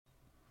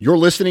You're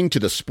listening to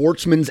the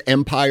Sportsman's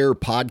Empire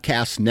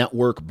Podcast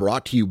Network,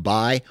 brought to you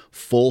by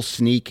Full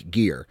Sneak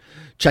Gear.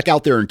 Check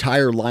out their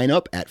entire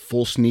lineup at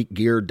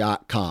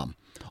fullsneakgear.com.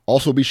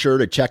 Also be sure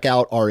to check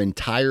out our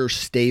entire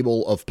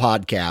stable of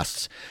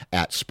podcasts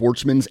at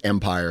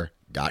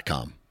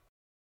sportsmansempire.com.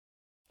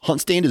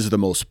 HuntStand is the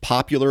most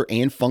popular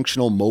and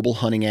functional mobile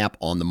hunting app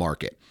on the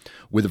market.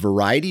 With a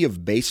variety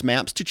of base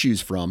maps to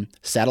choose from,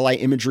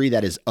 satellite imagery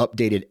that is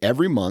updated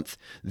every month,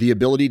 the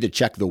ability to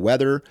check the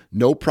weather,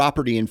 know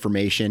property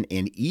information,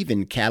 and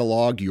even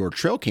catalog your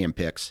trail cam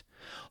pics,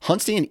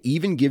 HuntStand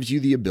even gives you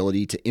the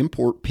ability to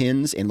import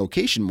pins and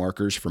location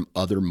markers from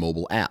other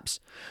mobile apps.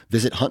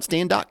 Visit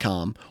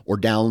huntstand.com or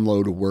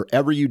download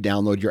wherever you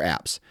download your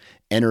apps.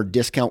 Enter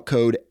discount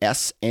code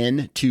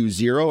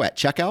SN20 at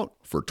checkout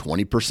for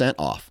 20%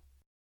 off.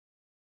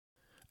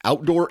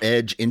 Outdoor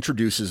Edge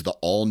introduces the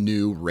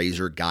all-new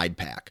Razor Guide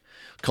Pack.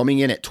 Coming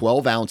in at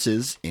 12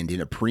 ounces and in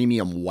a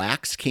premium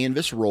wax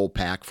canvas roll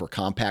pack for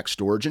compact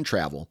storage and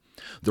travel,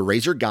 the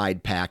Razor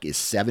Guide Pack is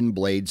 7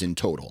 blades in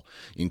total,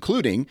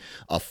 including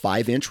a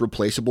 5-inch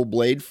replaceable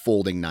blade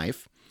folding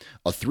knife,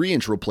 a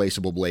 3-inch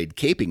replaceable blade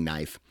caping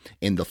knife,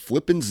 and the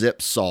flip and zip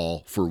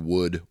saw for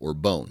wood or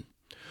bone.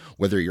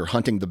 Whether you're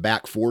hunting the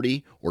back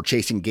 40 or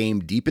chasing game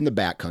deep in the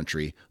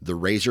backcountry, the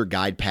Razor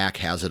Guide Pack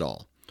has it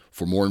all.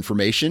 For more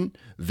information,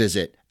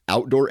 visit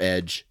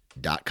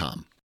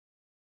OutdoorEdge.com.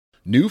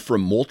 New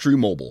from Moultrie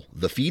Mobile,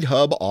 the Feed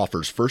Hub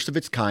offers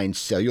first-of-its-kind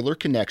cellular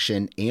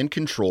connection and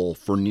control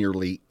for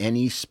nearly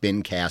any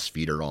spin cast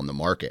feeder on the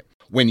market.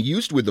 When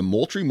used with the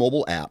Moultrie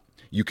Mobile app,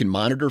 you can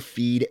monitor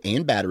feed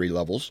and battery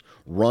levels,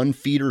 run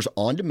feeders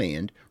on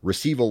demand,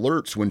 receive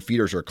alerts when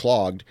feeders are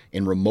clogged,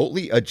 and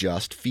remotely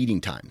adjust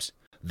feeding times.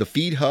 The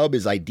Feed Hub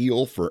is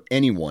ideal for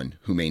anyone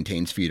who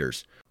maintains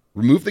feeders.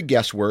 Remove the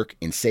guesswork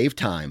and save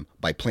time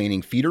by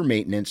planning feeder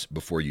maintenance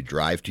before you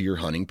drive to your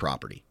hunting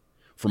property.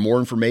 For more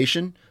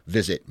information,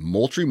 visit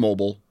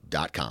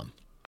MoultrieMobile.com.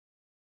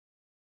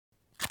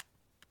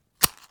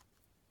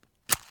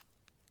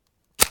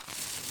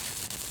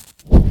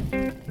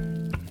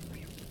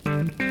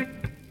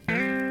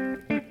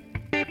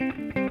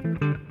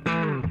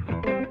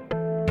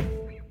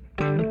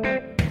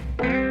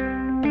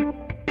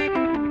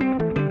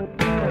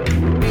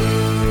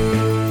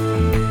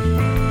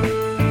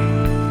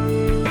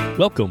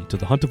 Welcome to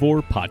the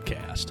Huntivore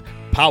Podcast,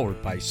 powered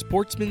by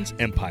Sportsman's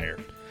Empire,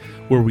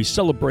 where we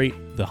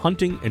celebrate the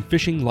hunting and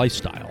fishing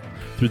lifestyle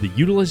through the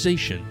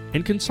utilization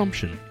and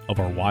consumption of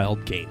our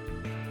wild game.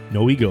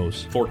 No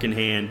egos. Fork in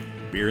hand,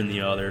 beer in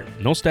the other.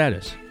 No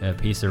status. A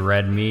piece of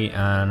red meat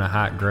on a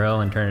hot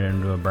grill and turn it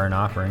into a burnt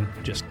offering.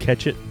 Just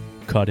catch it,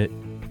 cut it,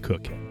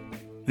 cook it.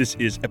 This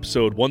is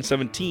episode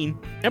 117,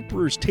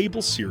 Emperor's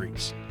Table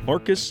Series,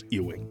 Marcus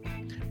Ewing.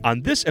 On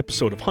this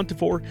episode of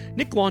Huntivore,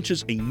 Nick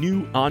launches a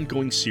new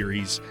ongoing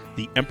series,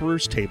 The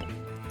Emperor's Table,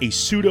 a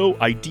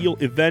pseudo-ideal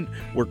event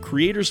where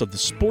creators of the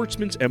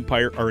Sportsman's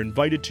Empire are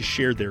invited to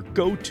share their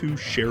go-to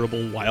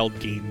shareable wild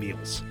game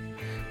meals.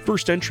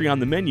 First entry on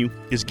the menu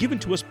is given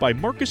to us by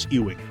Marcus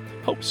Ewing,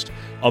 host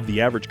of The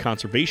Average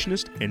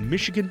Conservationist and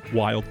Michigan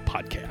Wild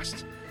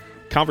Podcast.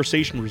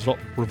 Conversation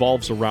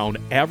revolves around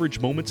average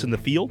moments in the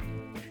field,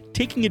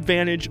 taking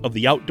advantage of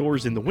the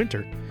outdoors in the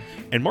winter,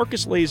 and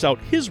Marcus lays out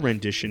his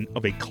rendition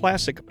of a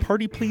classic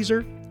party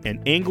pleaser and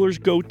angler's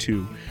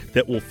go-to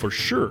that will for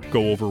sure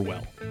go over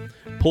well.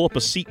 Pull up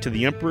a seat to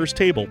the Emperor's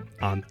Table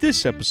on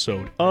this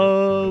episode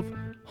of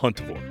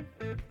Huntivore.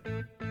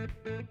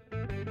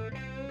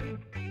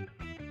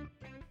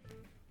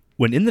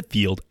 When in the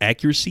field,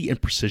 accuracy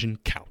and precision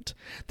count.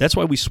 That's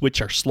why we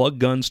switch our slug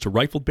guns to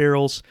rifle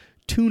barrels,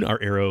 tune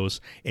our arrows,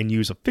 and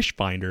use a fish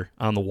finder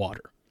on the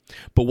water.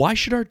 But why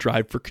should our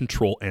drive for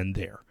control end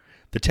there?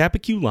 The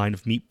Tappecue line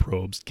of meat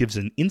probes gives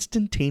an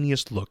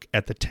instantaneous look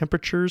at the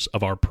temperatures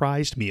of our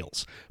prized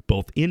meals,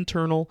 both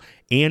internal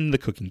and in the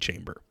cooking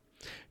chamber.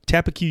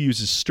 Tappecue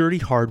uses sturdy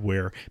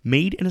hardware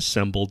made and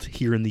assembled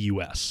here in the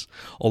U.S.,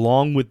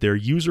 along with their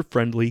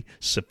user-friendly,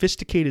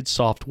 sophisticated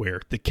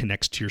software that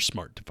connects to your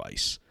smart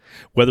device.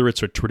 Whether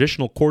it's a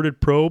traditional corded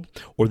probe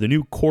or the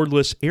new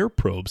cordless air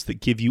probes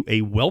that give you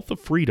a wealth of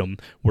freedom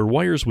where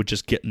wires would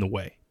just get in the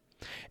way.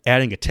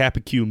 Adding a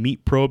Tappecue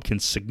meat probe can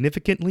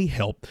significantly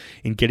help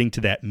in getting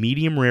to that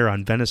medium rare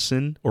on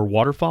venison or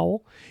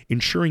waterfowl,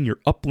 ensuring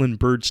your upland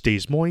bird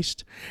stays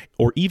moist,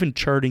 or even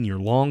charting your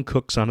long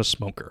cooks on a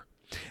smoker.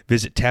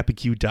 Visit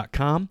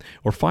Tappecue.com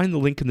or find the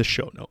link in the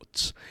show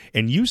notes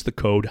and use the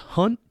code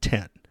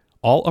HUNT10,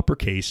 all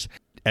uppercase,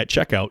 at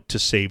checkout to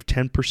save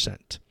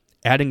 10%.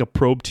 Adding a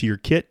probe to your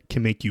kit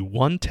can make you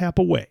one tap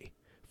away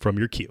from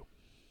your queue.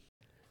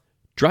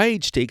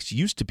 Dry-aged steaks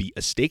used to be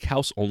a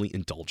steakhouse-only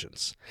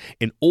indulgence,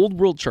 and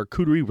old-world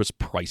charcuterie was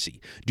pricey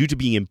due to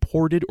being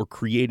imported or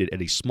created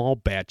at a small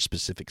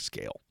batch-specific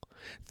scale.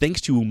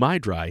 Thanks to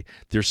UmiDry,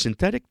 their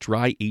synthetic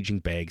dry aging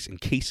bags and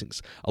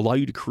casings allow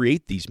you to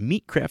create these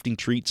meat-crafting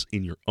treats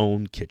in your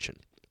own kitchen.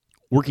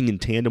 Working in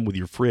tandem with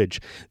your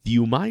fridge, the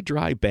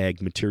UmiDry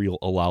bag material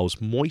allows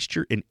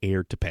moisture and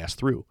air to pass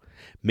through,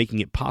 making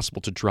it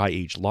possible to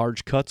dry-age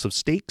large cuts of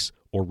steaks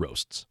or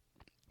roasts.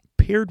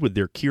 paired with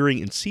their curing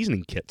and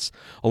seasoning kits,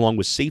 along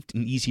with safe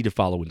and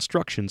easy-to-follow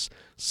instructions,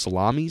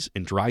 salamis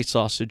and dry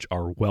sausage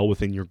are well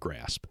within your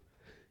grasp.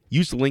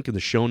 Use the link in the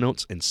show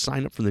notes and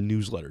sign up for the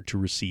newsletter to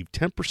receive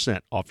 10%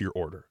 off your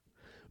order.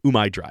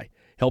 Umai Dry,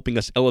 helping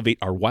us elevate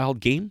our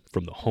wild game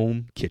from the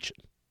home kitchen.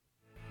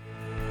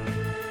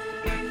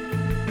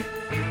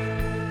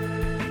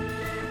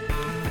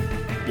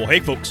 Well,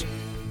 hey, folks.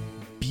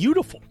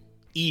 Beautiful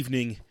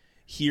evening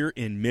here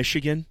in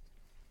Michigan.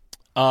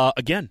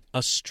 Again,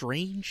 a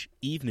strange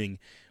evening.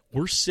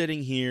 We're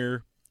sitting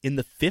here in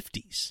the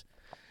 50s.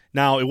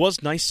 Now, it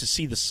was nice to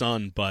see the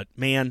sun, but,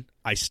 man,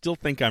 I still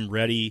think I'm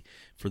ready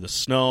for the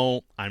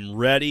snow. I'm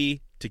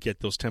ready to get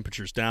those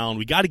temperatures down.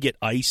 We got to get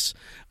ice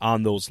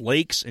on those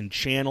lakes and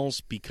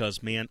channels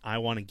because, man, I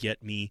want to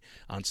get me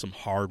on some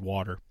hard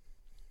water.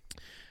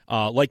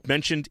 Like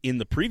mentioned in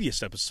the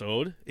previous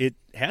episode, it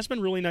has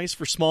been really nice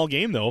for small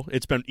game, though.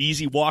 It's been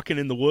easy walking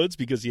in the woods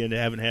because you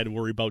haven't had to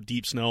worry about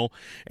deep snow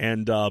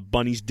and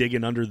bunnies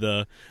digging under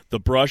the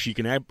brush. You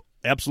can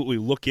absolutely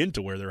look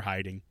into where they're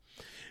hiding.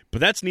 But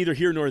that's neither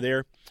here nor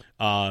there.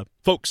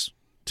 Folks,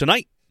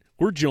 tonight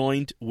we're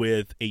joined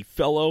with a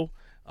fellow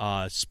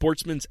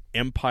Sportsman's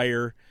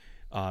Empire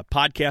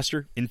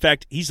podcaster. In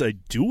fact, he's a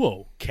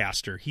duo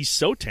caster. He's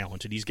so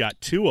talented. He's got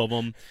two of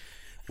them.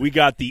 We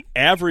got the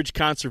Average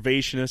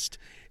Conservationist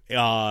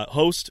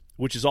host,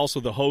 which is also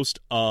the host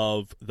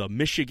of the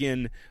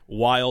Michigan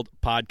Wild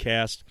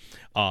podcast.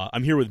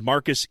 I'm here with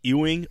Marcus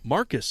Ewing.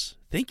 Marcus,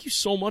 thank you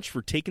so much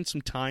for taking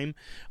some time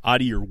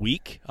out of your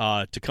week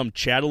to come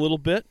chat a little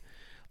bit.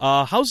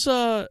 How's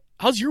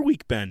your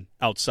week been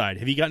outside?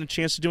 Have you gotten a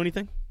chance to do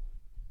anything?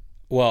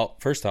 Well,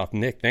 first off,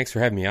 Nick, thanks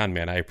for having me on,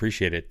 man. I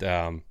appreciate it.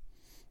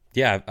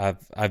 Yeah,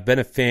 I've been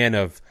a fan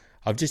of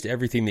just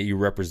everything that you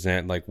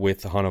represent, like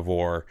with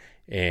Huntavore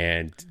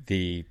and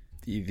the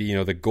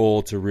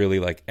goal to really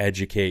like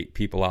educate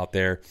people out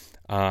there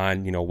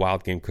on,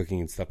 wild game cooking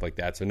and stuff like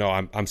that. So no,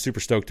 I'm super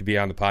stoked to be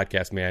on the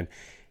podcast, man.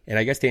 And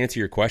I guess to answer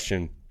your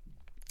question,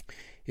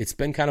 it's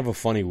been kind of a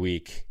funny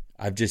week.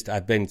 I've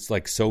been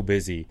like so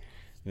busy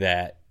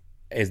that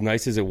as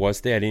nice as it was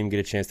today, I didn't even get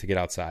a chance to get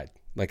outside.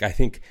 Like, I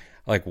think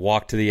like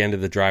walked to the end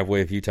of the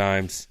driveway a few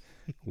times,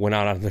 went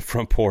out on the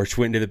front porch,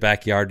 went into the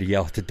backyard to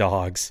yell at the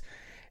dogs.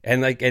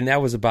 And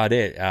that was about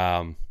it.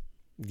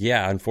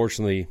 Yeah,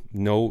 unfortunately,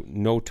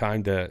 no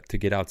time to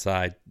get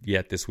outside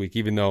yet this week,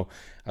 even though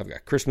I've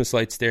got Christmas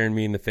lights staring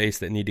me in the face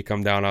that need to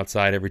come down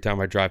outside every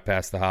time I drive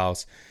past the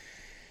house.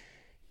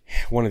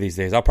 One of these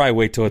days, I'll probably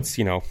wait till it's,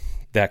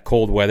 that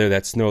cold weather,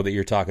 that snow that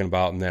you're talking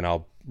about, and then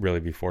I'll really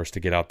be forced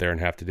to get out there and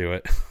have to do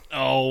it.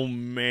 Oh,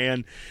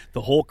 man.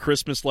 The whole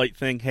Christmas light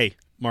thing. Hey,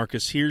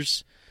 Marcus,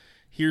 here's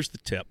the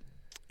tip.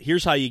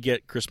 Here's how you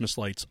get Christmas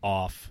lights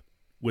off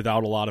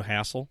without a lot of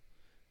hassle.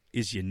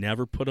 Is you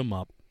never put them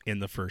up in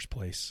the first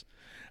place.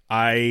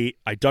 I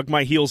dug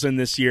my heels in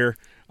this year.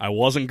 I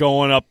wasn't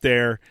going up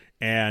there,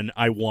 and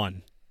I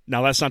won.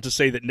 Now, that's not to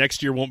say that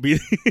next year won't be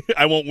 –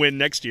 I won't win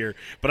next year,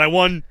 but I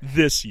won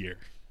this year.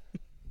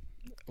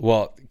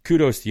 Well,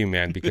 kudos to you,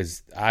 man,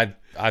 because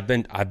I've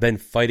been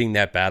fighting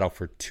that battle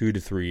for 2 to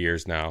 3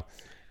 years now,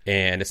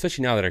 and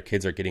especially now that our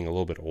kids are getting a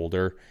little bit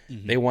older,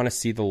 they want to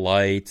see the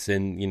lights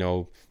and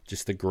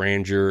just the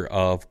grandeur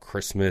of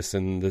Christmas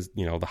and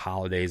the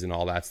holidays and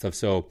all that stuff.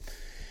 So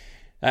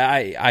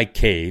I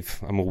cave.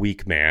 I'm a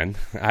weak man.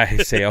 I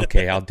say,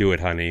 okay, I'll do it,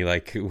 honey.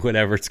 Like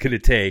whatever it's going to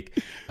take.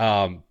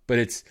 But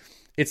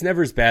it's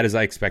never as bad as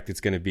I expect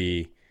it's going to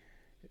be,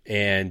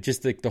 and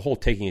just the whole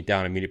taking it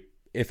down. I mean,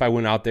 if I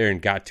went out there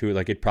and got to it,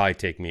 like it'd probably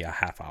take me a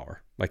half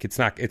hour. Like it's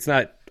not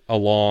a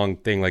long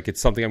thing. Like it's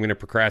something I'm going to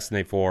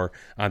procrastinate for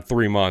on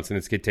 3 months, and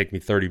it's going to take me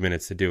 30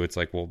 minutes to do. It's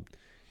like, well,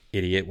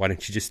 idiot, why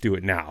don't you just do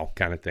it now,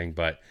 kind of thing.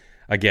 But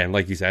again,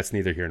 like you said, it's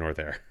neither here nor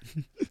there.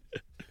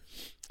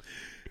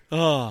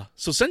 So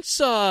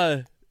since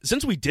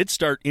we did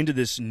start into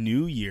this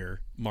new year,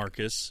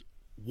 Marcus,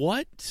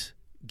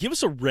 give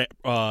us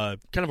a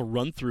kind of a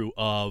run through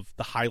of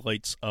the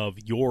highlights of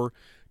your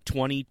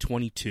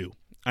 2022.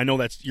 I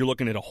know you're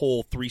looking at a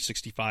whole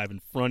 365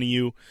 in front of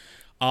you.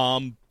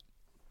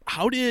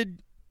 How did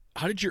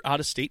your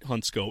out of state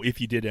hunts go, if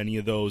you did any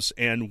of those,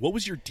 and what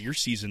was your deer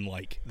season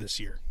like this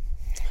year?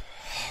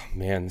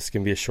 Man, this is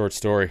going to be a short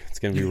story. It's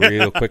going to be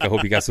real quick. I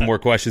hope you got some more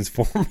questions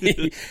for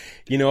me.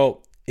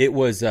 It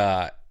was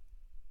an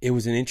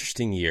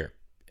interesting year.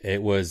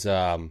 It was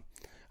I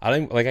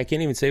can't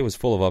even say it was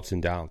full of ups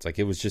and downs. Like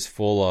it was just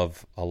full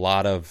of a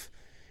lot of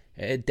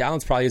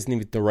downs. Probably isn't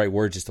even the right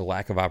word. Just a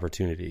lack of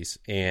opportunities.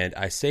 And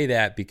I say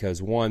that because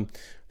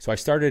so I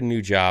started a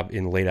new job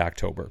in late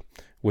October,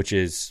 which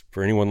is,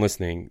 for anyone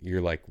listening,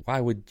 you're like,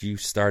 why would you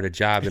start a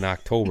job in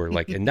October?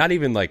 And not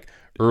even like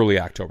early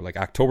October. Like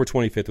October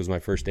 25th was my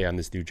first day on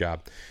this new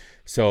job.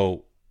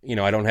 So,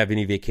 I don't have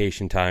any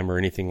vacation time or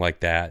anything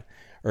like that.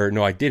 Or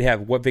no,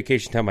 what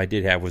vacation time I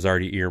did have was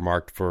already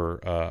earmarked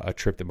for a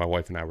trip that my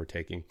wife and I were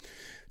taking.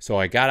 So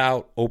I got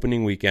out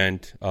opening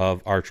weekend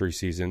of archery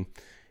season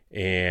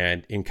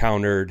and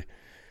encountered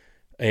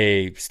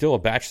still a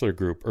bachelor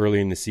group early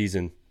in the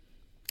season.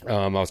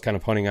 I was kind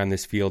of hunting on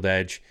this field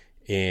edge,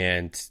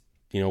 and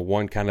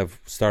one kind of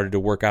started to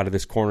work out of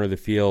this corner of the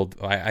field.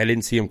 I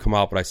didn't see him come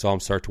out, but I saw him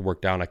start to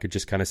work down. I could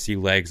just kind of see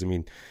legs. I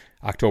mean,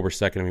 October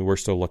 2nd, I mean, we're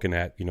still looking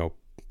at,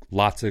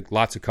 lots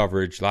of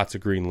coverage, lots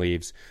of green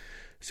leaves.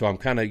 So I'm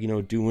kind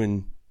of,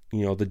 doing,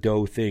 the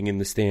doe thing in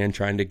the stand,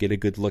 trying to get a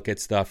good look at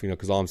stuff,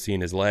 because all I'm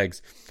seeing is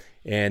legs.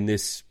 And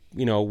this,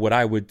 what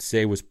I would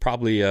say was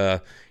probably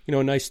a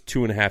nice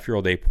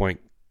 2.5-year-old 8-point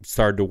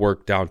started to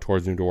work down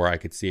towards me to where I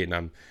could see it.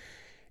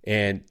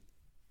 And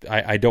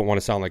I don't want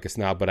to sound like a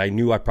snob, but I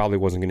knew I probably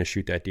wasn't going to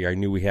shoot that deer. I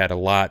knew we had a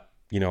lot,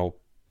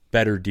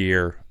 better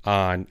deer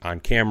on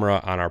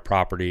camera on our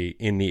property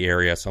in the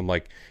area. So I'm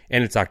like,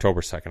 and it's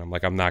October 2nd. I'm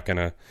like, I'm not going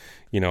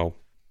to,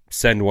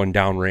 send one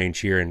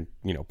downrange here and,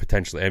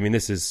 potentially, I mean,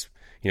 this is,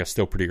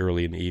 still pretty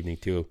early in the evening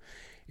too.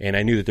 And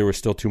I knew that there was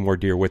still 2 more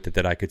deer with it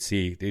that I could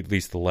see, at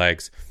least the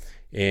legs.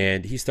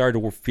 And he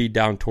started to feed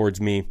down towards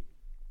me.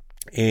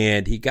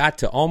 And he got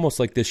to almost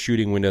like this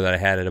shooting window that I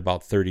had at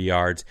about 30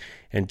 yards.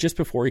 And just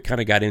before he kind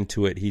of got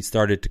into it, he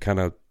started to kind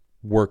of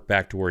work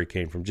back to where he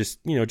came from.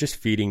 Just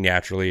feeding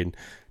naturally, and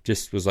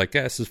just was like,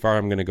 this is far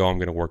I'm going to go. I'm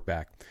going to work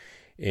back.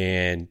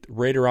 And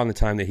right around the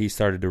time that he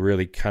started to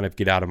really kind of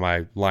get out of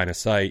my line of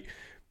sight,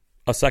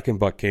 a second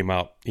buck came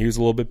out. He was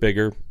a little bit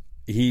bigger.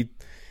 He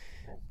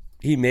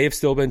may have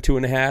still been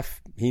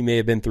 2.5. He may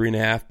have been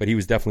 3.5, but he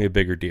was definitely a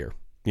bigger deer.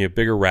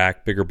 Bigger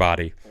rack, bigger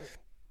body.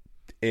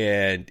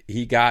 And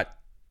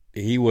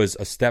he was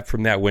a step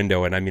from that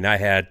window. And I mean, I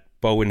had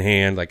bow in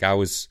hand. Like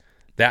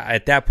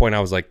at that point I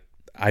was like,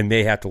 I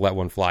may have to let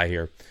one fly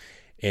here.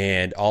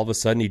 And all of a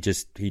sudden he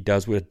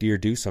does what deer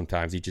do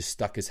sometimes. He just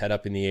stuck his head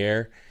up in the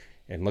air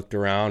and looked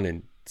around,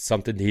 and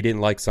he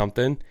didn't like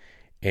something.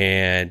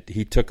 And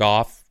he took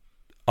off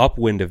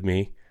upwind of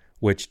me,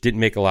 which didn't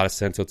make a lot of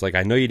sense. So it's like,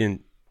 I know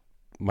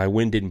my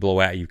wind didn't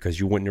blow at you because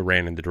you wouldn't have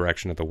ran in the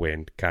direction of the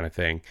wind, kind of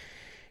thing.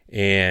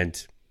 And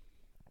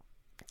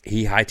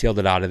he hightailed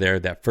it out of there.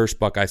 That first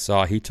buck I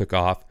saw, he took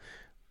off.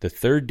 The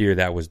third deer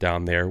that was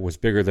down there was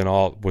bigger than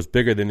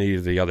either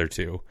of the other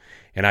 2.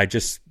 And I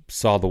just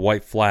saw the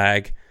white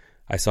flag.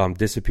 I saw him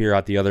disappear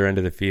out the other end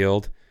of the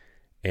field.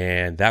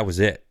 And that was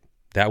it.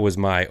 That was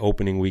my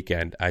opening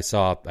weekend. I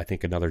saw, I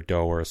think, another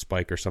doe or a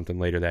spike or something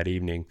later that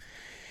evening.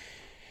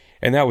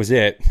 And that was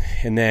it.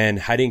 And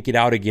then I didn't get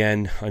out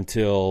again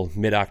until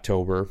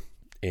mid-October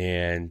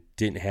and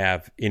didn't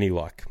have any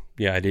luck.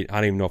 Yeah, I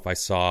don't even know if I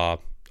saw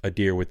a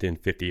deer within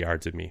 50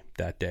 yards of me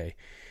that day.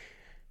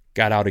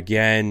 Got out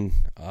again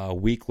a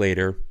week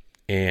later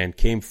and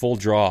came full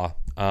draw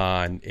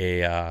on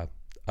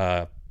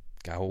what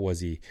was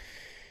he?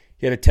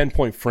 He had a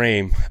 10-point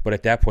frame, but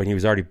at that point he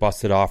was already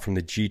busted off from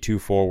the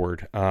G2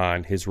 forward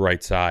on his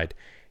right side.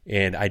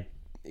 And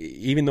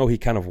even though he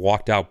kind of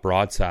walked out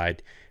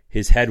broadside,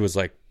 his head was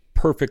like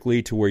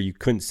perfectly to where you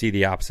couldn't see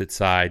the opposite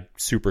side,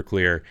 super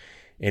clear.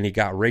 And he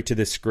got right to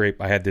this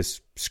scrape. I had this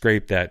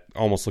scrape that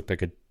almost looked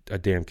like a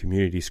damn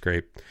community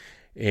scrape,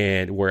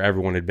 and where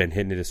everyone had been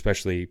hitting it,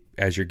 especially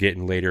as you're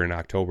getting later in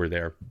October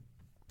there.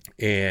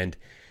 And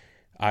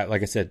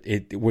like I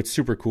said, what's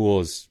super cool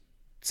is,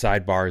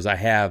 sidebars, I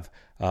have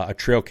a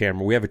trail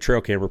camera. We have a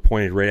trail camera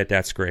pointed right at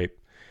that scrape.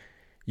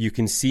 You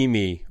can see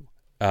me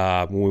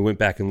when we went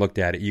back and looked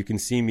at it. You can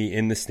see me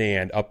in the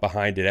stand up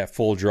behind it at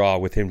full draw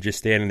with him just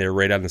standing there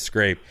right on the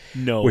scrape.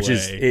 No which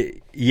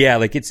way.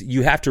 Is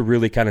you have to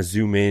really kind of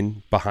zoom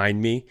in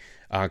behind me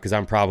because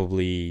I'm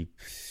probably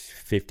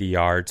 50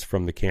 yards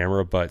from the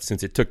camera, but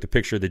since it took the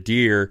picture of the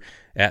deer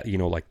at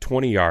like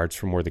 20 yards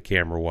from where the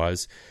camera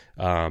was,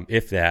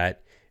 if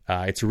that,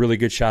 it's a really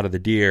good shot of the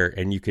deer.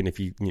 And you can, if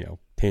you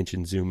pinch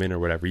and zoom in or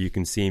whatever, you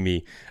can see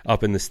me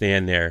up in the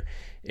stand there.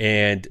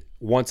 And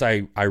once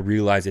I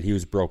realized that he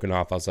was broken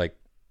off, I was like,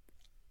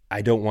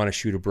 I don't want to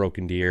shoot a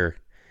broken deer.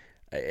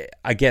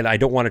 Again, I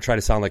don't want to try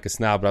to sound like a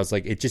snob, but I was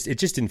like, it just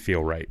didn't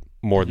feel right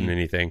more than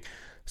anything.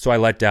 So I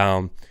let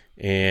down,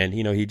 and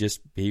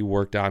he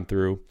worked on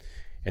through.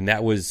 And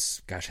that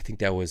was, I think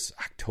that was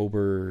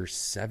October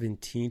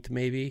 17th,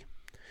 maybe.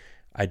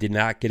 I did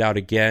not get out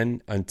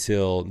again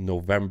until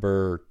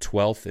November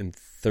 12th and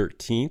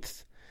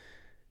 13th.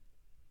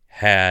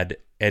 And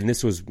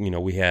this was,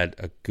 we had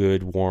a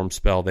good warm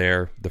spell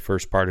there the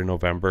first part of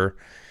November,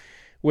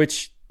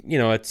 which,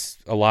 it's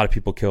a lot of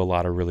people kill a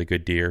lot of really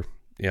good deer,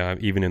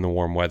 even in the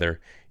warm weather.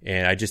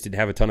 And I just didn't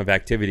have a ton of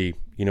activity.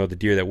 The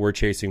deer that we're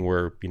chasing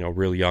were,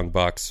 real young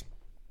bucks.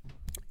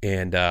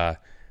 And that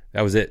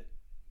was it.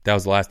 That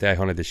was the last day I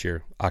hunted this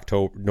year.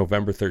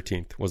 November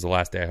 13th was the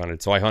last day I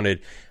hunted. So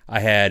I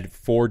had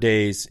 4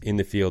 days in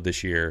the field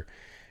this year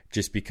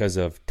just because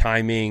of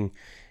timing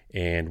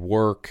and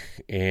work.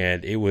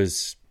 And it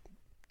was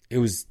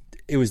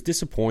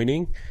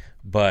disappointing,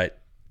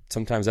 but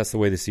sometimes that's the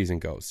way the season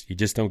goes. You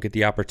just don't get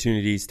the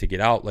opportunities to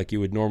get out like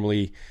you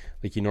normally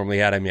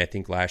had. I mean, I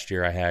think last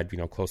year I had,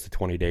 close to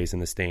 20 days in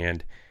the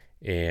stand,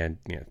 and,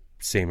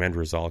 same end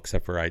result,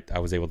 except for I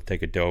was able to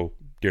take a doe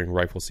during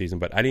rifle season,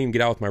 but I didn't even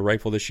get out with my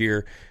rifle this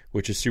year,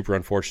 which is super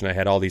unfortunate. I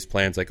had all these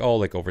plans like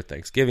over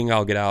Thanksgiving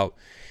I'll get out,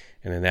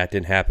 and then that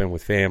didn't happen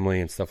with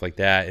family and stuff like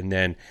that. And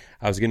then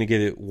I was going to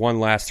get it one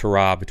last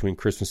hurrah between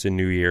Christmas and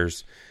New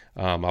Year's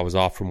I was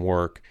off from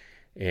work,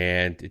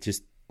 and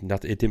it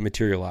didn't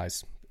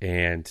materialize.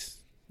 And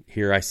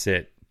here I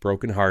sit,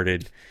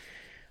 brokenhearted,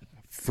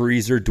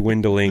 freezer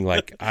dwindling.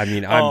 Like, I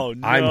mean,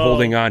 I'm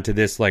holding on to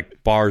this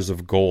like bars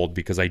of gold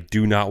because I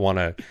do not want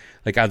to.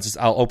 Like,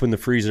 I'll open the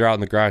freezer out in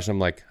the garage, and I'm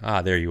like,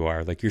 there you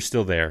are. Like, you're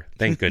still there.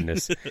 Thank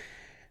goodness.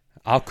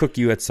 I'll cook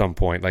you at some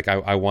point. Like,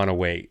 I want to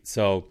wait.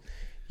 So,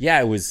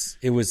 yeah, it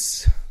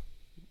was.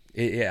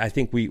 I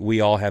think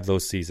we all have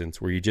those seasons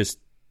where you just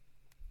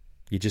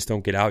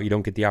don't get out. You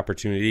don't get the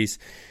opportunities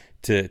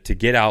to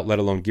get out, let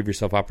alone give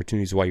yourself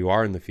opportunities while you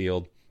are in the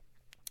field.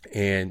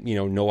 And,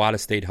 no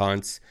out-of-state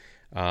hunts.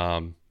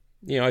 It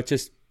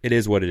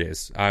is what it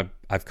is.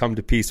 I've come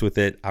to peace with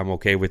it. I'm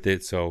okay with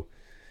it. So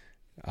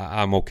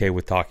I'm okay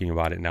with talking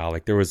about it now.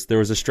 Like there was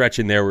a stretch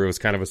in there where it was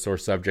kind of a sore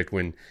subject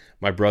when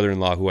my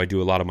brother-in-law, who I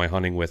do a lot of my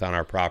hunting with on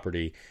our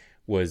property,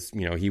 was,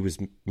 he was,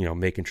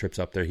 making trips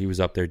up there. He was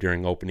up there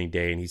during opening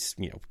day, and he's,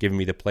 giving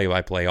me the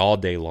play-by-play all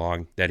day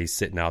long that he's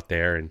sitting out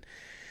there. And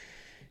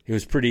it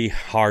was pretty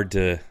hard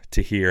to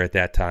hear at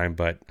that time,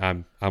 but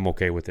I'm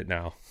okay with it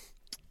now.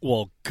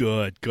 Well,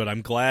 good.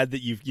 I'm glad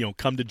that you've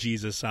come to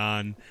Jesus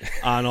on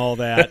all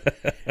that.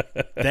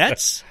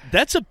 That's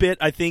a bit,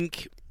 I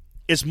think,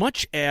 as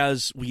much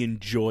as we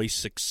enjoy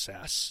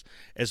success,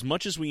 as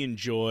much as we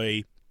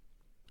enjoy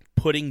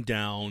putting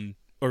down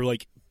or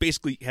like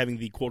basically having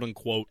the quote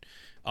unquote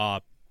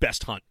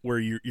best hunt where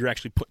you're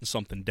actually putting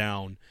something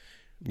down.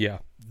 Yeah,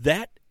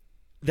 that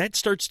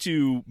starts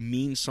to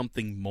mean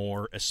something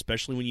more,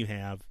 especially when you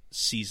have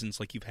seasons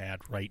like you've had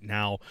right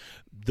now.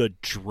 The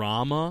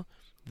drama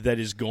that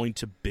is going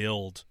to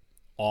build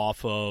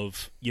off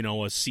of,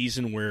 a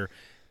season where,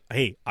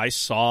 hey, I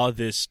saw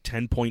this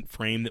 10-point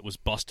frame that was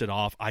busted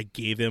off. I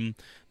gave him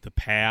the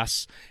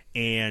pass,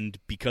 and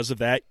because of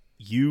that,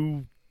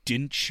 you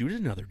didn't shoot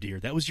another deer.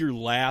 That was your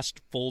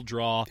last full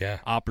draw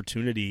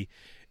opportunity.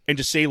 And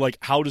to say, like,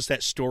 how does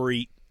that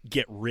story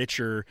get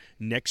richer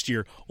next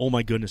year? Oh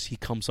my goodness, he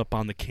comes up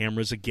on the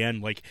cameras again.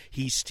 Like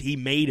he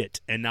made it,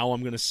 and now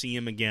I'm going to see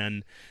him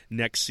again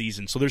next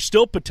season. So there's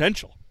still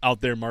potential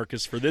out there,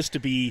 Marcus, for this to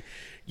be,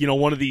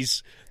 one of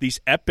these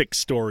epic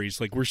stories.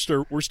 Like we're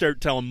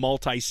start telling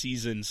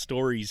multi-season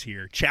stories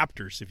here,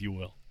 chapters, if you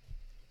will.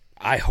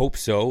 I hope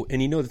so.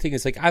 And the thing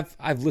is, like,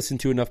 I've listened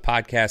to enough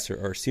podcasts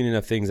or seen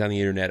enough things on the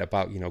internet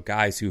about,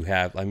 guys who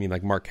have,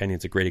 like Mark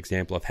Kenyon's a great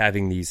example of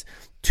having these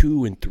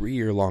 2 and 3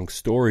 year long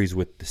stories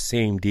with the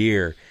same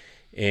deer.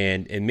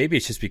 And maybe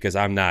it's just because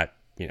I'm not,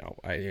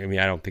 I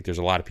don't think there's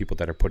a lot of people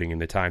that are putting in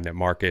the time that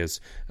Mark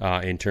is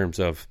in terms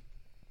of,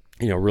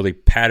 really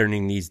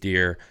patterning these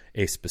deer,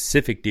 a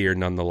specific deer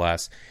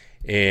nonetheless.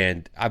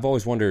 And I've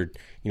always wondered,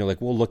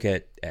 like we'll look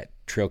at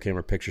trail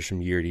camera pictures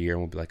from year to year,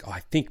 and we'll be like,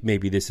 I think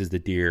maybe this is the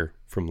deer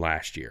from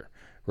last year,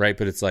 right?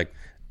 But it's like,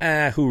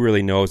 who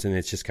really knows? And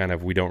it's just kind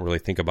of, we don't really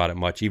think about it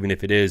much, even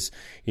if it is,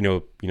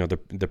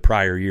 the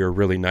prior year,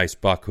 really nice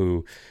buck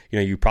who,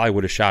 you probably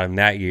would have shot him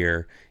that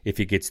year. If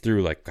he gets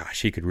through, like,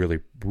 gosh, he could really,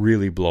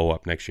 really blow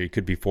up next year. He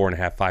could be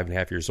 4.5,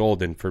 5.5 years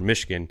old. And for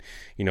Michigan,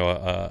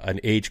 an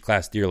age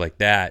class deer like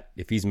that,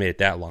 if he's made it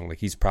that long, like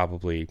he's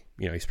probably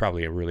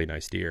a really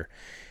nice deer.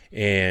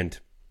 And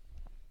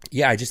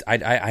yeah,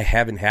 I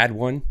haven't had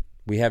one.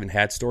 We haven't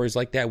had stories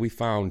like that. We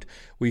found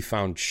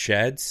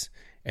sheds,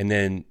 and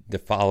then the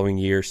following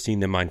year seen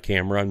them on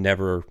camera,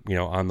 never,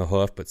 on the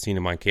hoof, but seen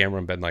them on camera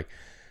and been like,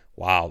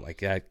 wow,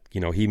 like that,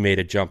 he made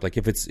a jump. Like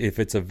if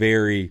it's a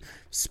very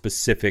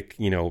specific,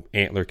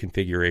 antler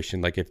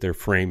configuration, like if their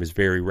frame is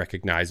very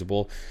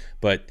recognizable.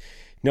 But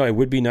no, it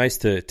would be nice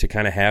to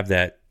kind of have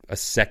that a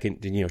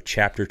second,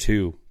 chapter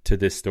 2 to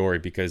this story,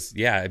 because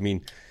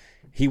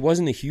he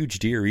wasn't a huge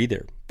deer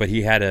either, but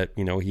he had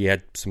he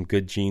had some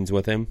good genes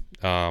with him.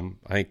 I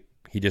think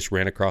he just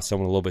ran across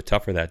someone a little bit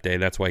tougher that day.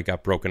 That's why he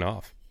got broken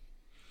off.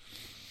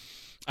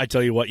 I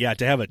tell you what,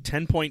 to have a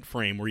 10-point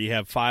frame where you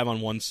have 5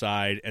 on one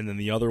side and then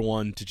the other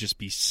one to just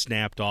be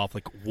snapped off,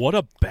 like what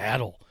a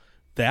battle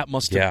that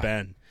must have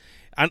been.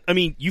 I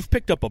mean, you've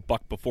picked up a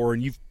buck before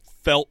and you've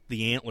felt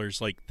the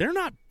antlers, like they're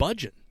not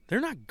budging. They're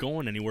not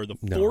going anywhere. The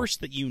force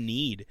that you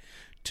need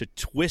to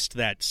twist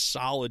that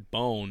solid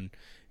bone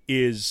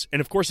is,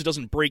 and of course it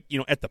doesn't break,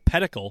 at the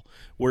pedicle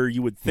where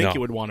you would think it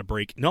would want to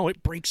break. No,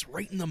 it breaks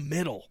right in the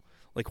middle.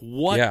 Like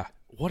what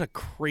a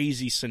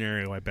crazy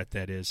scenario I bet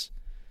that is.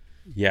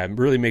 Yeah, it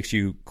really makes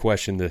you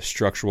question the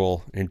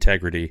structural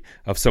integrity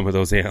of some of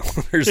those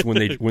antlers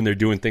when they're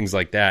doing things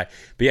like that.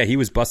 But yeah, he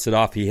was busted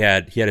off. He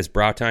had his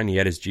brow tine, he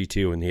had his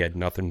G2, and he had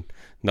nothing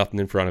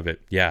in front of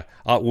it. Yeah,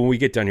 when we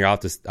get done here, I'll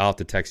have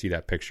to text you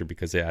that picture,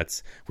 because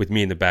it's with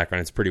me in the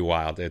background. It's pretty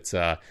wild. It's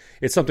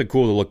something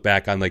cool to look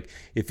back on. Like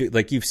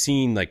like you've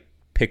seen like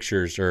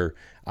pictures, or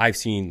I've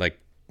seen like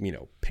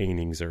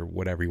paintings or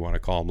whatever you want to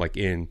call them, like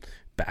in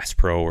Bass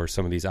Pro or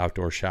some of these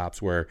outdoor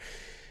shops where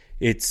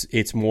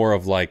it's more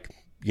of like,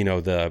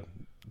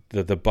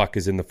 the buck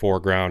is in the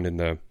foreground and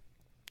the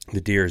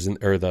deers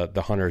or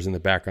the hunters in the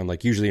background,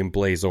 like usually in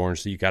blaze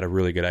orange, so you got a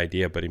really good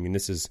idea. But I mean,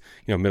 this is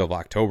middle of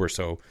October,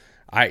 so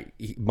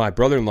My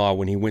brother-in-law,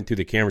 when he went through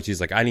the cameras,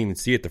 he's like, I didn't even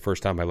see it the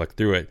first time I looked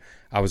through it.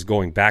 I was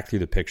going back through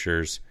the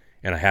pictures,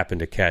 and I happened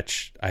to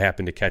catch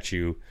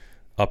you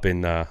up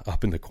in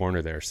the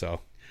corner there. So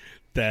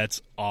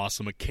That's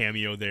awesome. A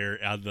cameo there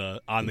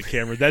on the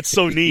camera. That's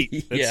so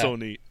neat. That's so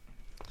neat.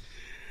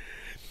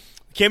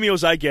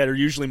 Cameos I get are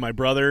usually my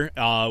brother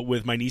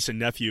with my niece and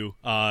nephew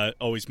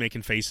always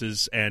making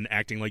faces and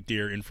acting like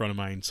deer in front of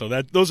mine. So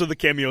those are the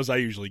cameos I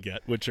usually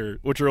get, which are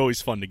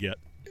always fun to get.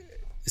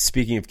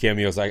 Speaking of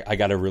cameos, I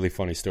got a really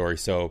funny story.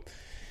 So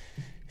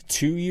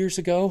 2 years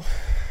ago,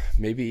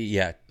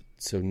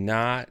 so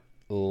not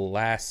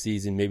last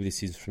season, maybe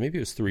it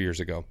was 3 years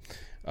ago.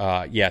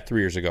 3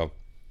 years ago.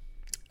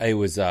 It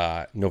was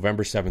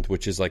November 7th,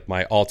 which is like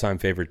my all-time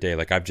favorite day.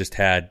 Like I've just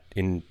had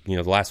in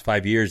the last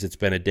 5 years, it's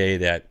been a day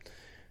that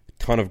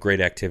ton of great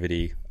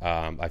activity.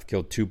 I've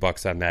killed 2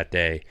 bucks on that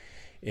day.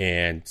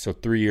 And so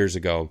 3 years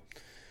ago,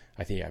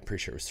 I'm pretty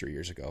sure it was 3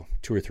 years ago,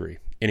 2 or 3.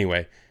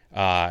 Anyway,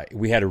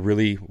 we had a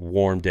really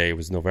warm day. It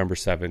was November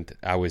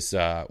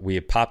 7th. We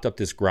had popped up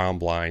this ground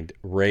blind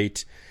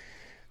right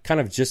kind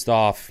of just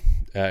off.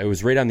 It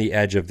was right on the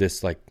edge of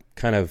this, like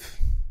kind of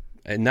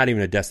not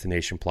even a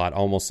destination plot,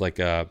 almost like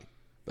a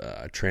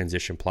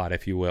transition plot,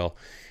 if you will.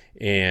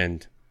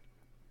 And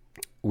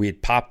we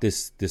had popped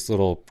this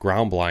little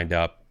ground blind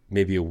up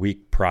maybe a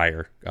week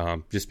prior,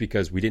 just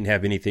because we didn't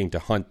have anything to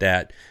hunt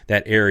that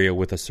area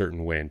with a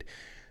certain wind.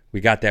 We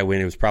got that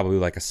wind. It was probably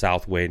like a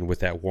south wind with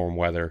that warm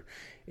weather.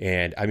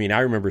 And I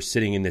remember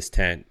sitting in this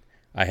tent.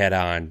 I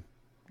didn't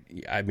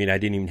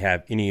even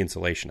have any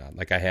insulation on.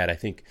 Like I had, I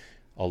think,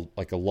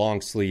 a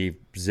long sleeve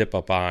zip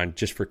up on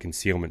just for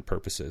concealment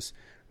purposes.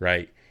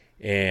 Right.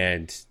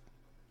 And,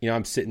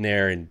 I'm sitting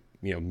there and,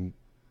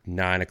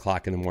 9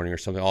 o'clock in the morning or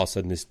something. All of a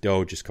sudden this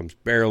doe just comes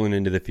barreling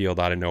into the field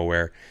out of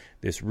nowhere.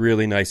 This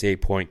really nice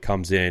 8-point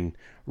comes in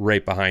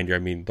right behind her.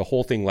 The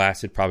whole thing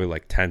lasted probably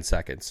like 10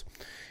 seconds.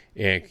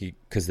 And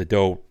because the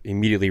doe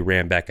immediately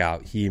ran back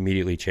out. He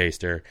immediately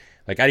chased her.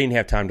 Like I didn't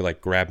have time to like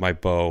grab my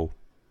bow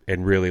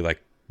and really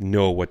like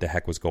know what the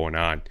heck was going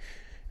on,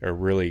 or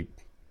really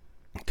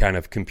kind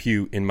of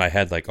compute in my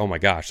head like, oh my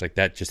gosh, like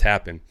that just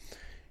happened.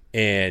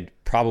 And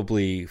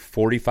probably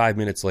 45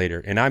 minutes later,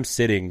 and I'm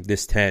sitting,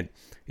 this tent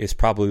is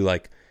probably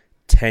like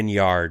 10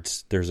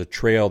 yards. There's a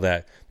trail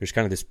there's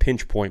kind of this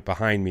pinch point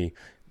behind me.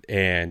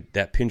 And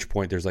that pinch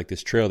point, there's like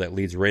this trail that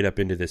leads right up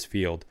into this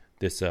field,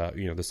 this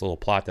little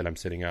plot that I'm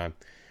sitting on.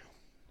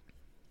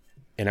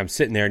 And I'm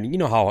sitting there, and you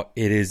know how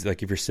it is,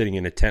 like if you're sitting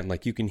in a tent,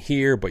 like you can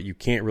hear, but you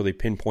can't really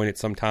pinpoint it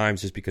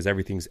sometimes just because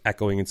everything's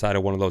echoing inside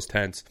of one of those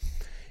tents.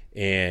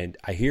 And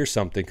I hear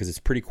something because it's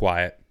pretty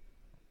quiet.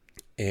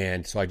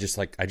 And so I just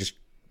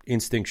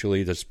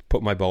instinctually just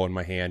put my bow in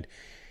my hand,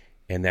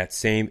 and that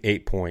same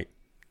 8-point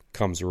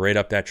comes right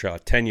up that trail,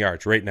 10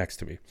 yards right next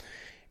to me.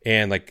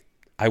 And like,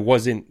 I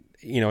wasn't,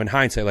 in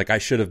hindsight, like I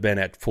should have been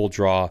at full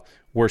draw.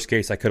 Worst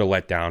case, I could have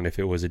let down if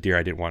it was a deer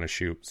I didn't want to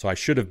shoot. So I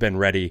should have been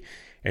ready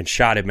and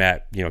shot him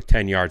at,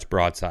 10 yards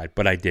broadside,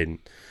 but I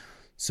didn't.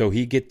 So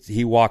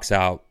he walks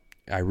out.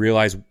 I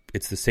realize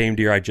it's the same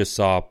deer I just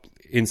saw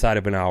inside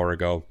of an hour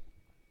ago.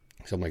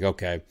 So I'm like,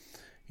 okay,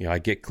 I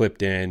get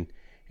clipped in,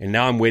 and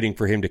now I'm waiting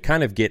for him to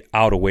kind of get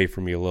out away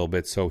from me a little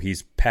bit. So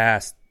he's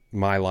past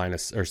my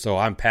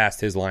I'm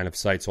past his line of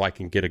sight, so I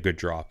can get a good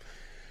draw.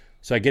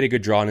 So I get a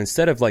good draw, and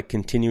instead of like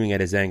continuing at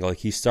his angle, like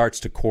he starts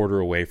to quarter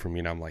away from me,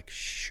 and I'm like,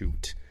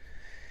 shoot.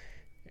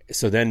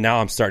 So then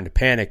now I'm starting to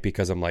panic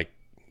because I'm like,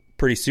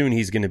 pretty soon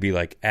he's going to be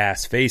like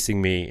ass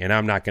facing me, and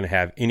I'm not going to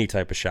have any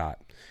type of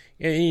shot.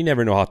 And you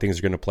never know how things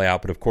are going to play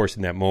out, but of course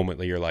in that moment,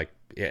 you're like,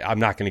 I'm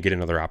not going to get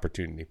another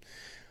opportunity.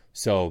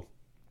 So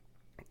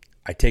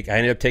I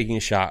ended up taking a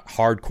shot,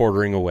 hard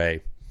quartering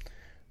away.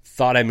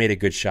 Thought I made a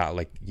good shot.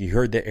 Like you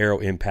heard the arrow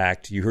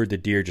impact. You heard the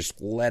deer just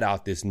let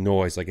out this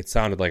noise. Like it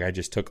sounded like I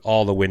just took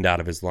all the wind out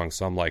of his lungs.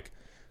 So I'm like,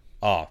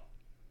 I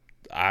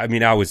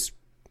was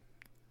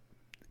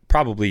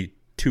probably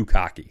too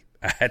cocky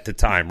at the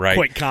time, right?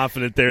 Quite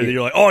confident there that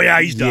you're like, oh yeah,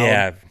 he's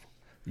down.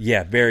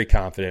 Yeah, very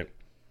confident.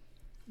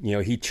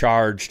 He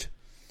charged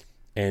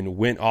and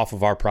went off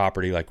of our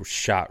property, like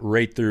shot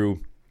right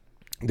through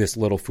this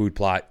little food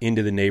plot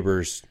into the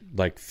neighbor's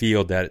like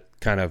field that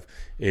kind of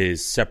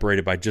is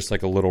separated by just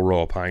like a little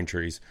row of pine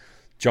trees.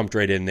 Jumped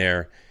right in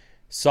there,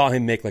 saw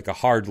him make like a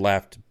hard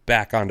left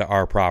back onto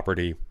our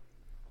property.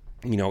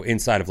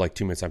 Inside of like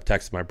 2 minutes, I'm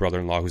texting my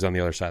brother-in-law who's on the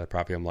other side of the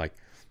property. I'm like,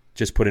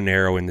 just put an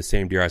arrow in the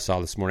same deer I saw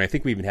this morning. I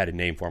think we even had a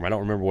name for him. I don't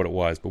remember what it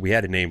was, but we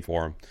had a name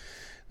for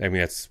him.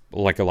 That's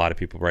like a lot of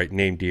people, right?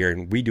 Name deer.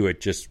 And we do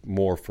it just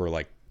more for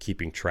like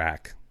keeping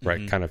track, right?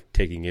 Mm-hmm. Kind of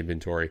taking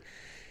inventory.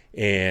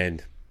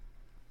 And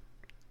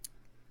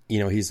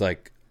he's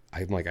like,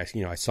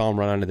 I saw him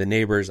run onto the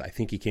neighbors. I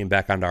think he came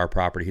back onto our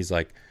property. He's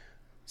like,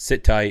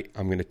 sit tight.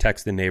 I'm going to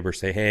text the neighbor,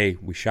 say, hey,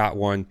 we shot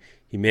one.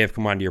 He may have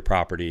come onto your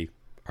property.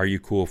 Are you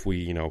cool if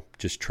we,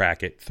 just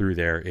track it through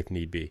there if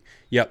need be?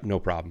 Yep, no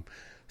problem.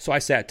 So I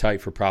sat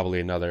tight for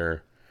probably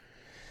another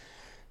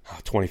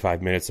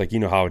 25 minutes. Like, you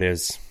know how it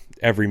is.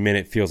 every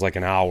minute feels like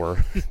an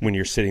hour when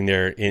you're sitting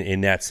there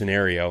in that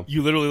scenario.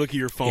 You literally look at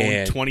your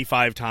phone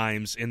 25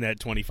 times in that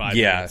 25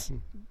 minutes.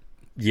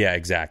 Yeah,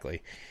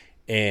 exactly.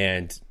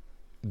 And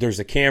there's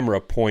a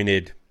camera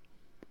pointed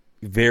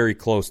very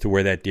close to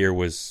where that deer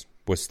was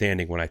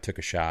standing when I took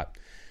a shot.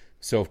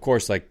 So of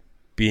course, like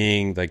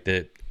being like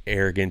the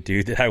arrogant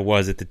dude that I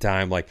was at the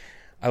time, like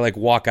I like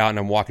walk out and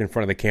I'm walking in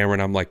front of the camera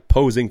and I'm like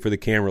posing for the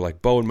camera,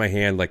 like bow in my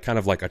hand, like kind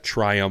of like a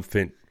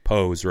triumphant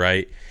pose,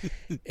 right?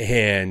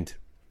 And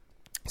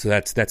so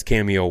that's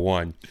cameo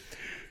 1.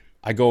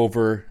 I go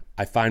over,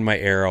 I find my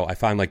arrow, I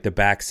find like the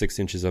back 6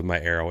 inches of my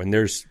arrow, and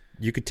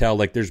you could tell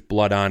like there's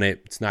blood on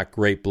it. It's not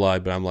great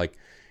blood, but I'm like,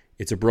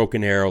 it's a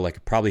broken arrow, like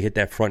it probably hit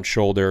that front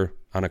shoulder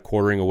on a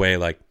quartering away,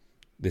 like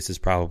this is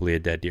probably a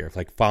dead deer.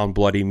 Like found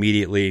blood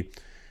immediately.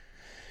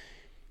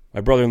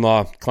 My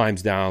brother-in-law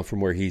climbs down from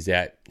where he's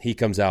at. He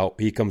comes out.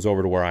 He comes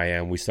over to where I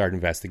am. We start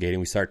investigating.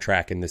 We start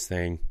tracking this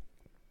thing.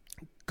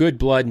 Good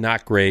blood,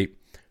 not great.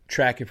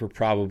 Track it for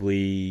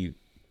probably,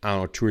 I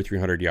don't know, 200 or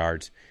 300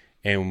 yards.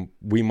 And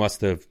we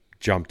must have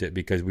jumped it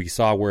because we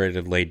saw where it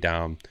had laid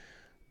down.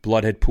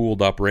 Blood had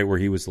pooled up right where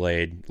he was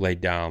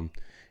laid down.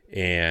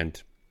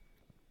 And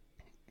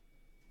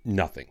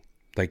nothing.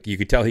 Like you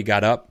could tell he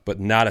got up, but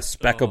not a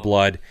speck of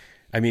blood.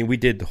 I mean, we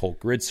did the whole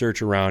grid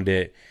search around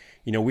it.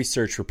 You know, we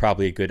searched for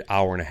probably a good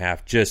hour and a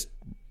half, just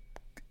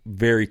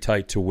very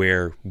tight to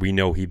where we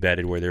know he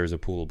bedded, where there was a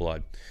pool of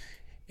blood.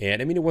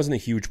 And I mean, it wasn't a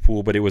huge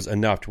pool, but it was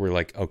enough to where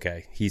like,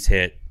 okay, he's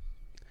hit.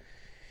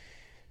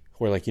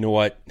 We're like, you know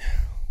what?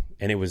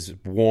 And it was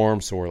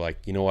warm. So we're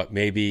like, you know what?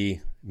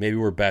 Maybe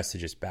we're best to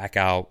just back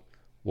out.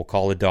 We'll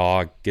call a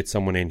dog, get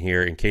someone in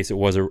here in case it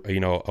was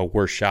a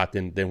worse shot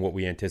than what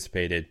we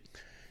anticipated.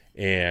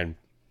 And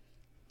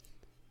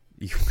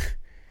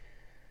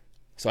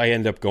so I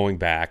ended up going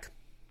back.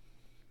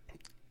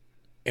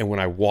 And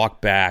when I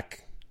walked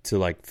back to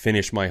like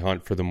finish my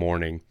hunt for the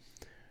morning,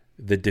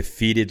 the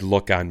defeated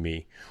look on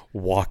me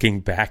walking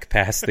back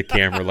past the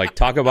camera, like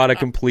talk about a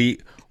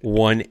complete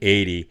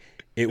 180.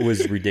 It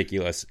was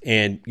ridiculous.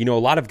 And, you know, a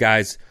lot of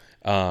guys,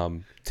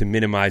 to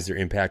minimize their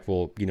impact,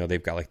 will, you know,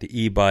 they've got like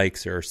the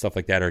e-bikes or stuff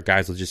like that, or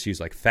guys will just use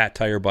like fat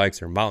tire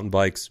bikes or mountain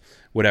bikes,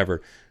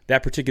 whatever.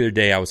 That particular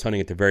day I was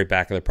hunting at the very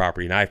back of the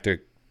property, and I have to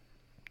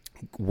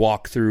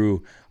walk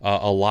through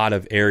a lot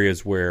of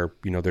areas where,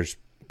 you know, there's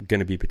going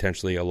to be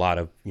potentially a lot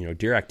of, you know,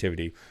 deer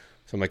activity.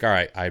 So I'm like, all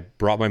right, I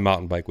brought my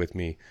mountain bike with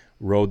me,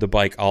 rode the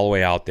bike all the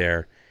way out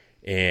there,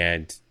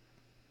 and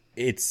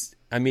it's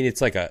a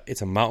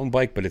mountain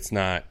bike, but it's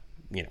not,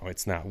 you know,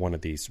 it's not one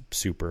of these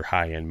super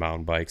high-end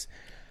mountain bikes.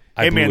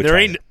 I was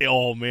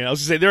gonna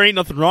say, there ain't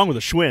nothing wrong with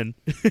a Schwinn.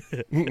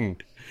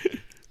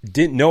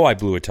 Didn't know I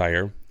blew a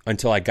tire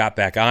until I got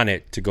back on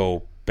it to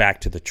go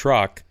back to the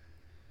truck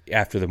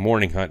after the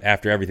morning hunt,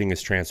 after everything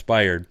has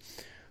transpired.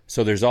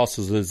 So there's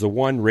the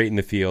one right in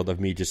the field of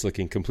me just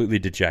looking completely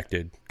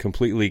dejected,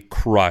 completely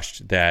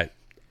crushed that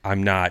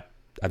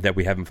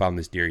we haven't found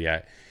this deer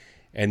yet.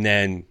 And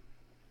then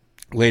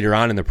later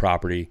on in the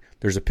property,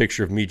 there's a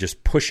picture of me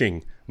just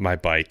pushing my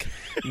bike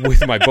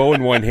with my bow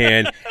in one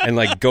hand and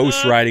like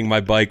ghost riding my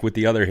bike with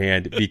the other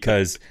hand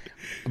because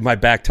my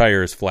back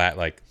tire is flat.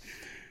 Like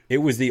it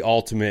was the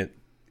ultimate,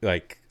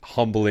 like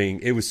humbling.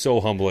 It was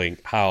so humbling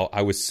how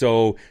I was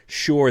so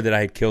sure that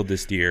I had killed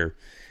this deer.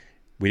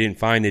 We didn't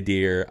find the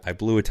deer. I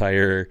blew a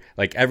tire.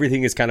 Like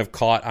everything is kind of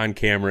caught on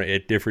camera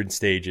at different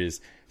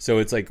stages. So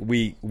it's like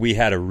we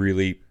had a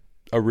really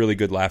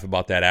good laugh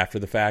about that after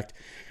the fact.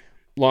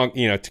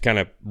 To kind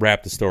of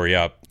wrap the story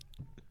up,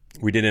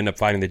 we did end up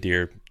finding the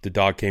deer. The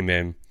dog came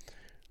in.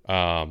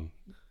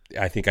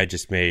 I think I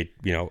just made,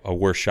 you know, a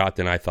worse shot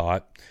than I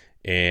thought.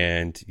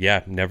 And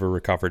yeah, never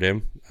recovered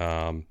him.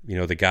 You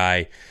know, the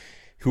guy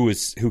who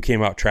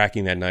came out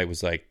tracking that night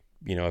was like,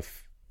 you know,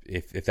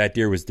 if that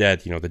deer was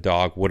dead, you know, the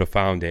dog would have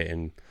found it.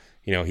 And,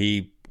 you know,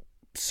 he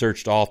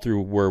searched all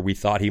through where we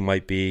thought he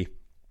might be.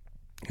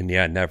 And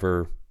yeah,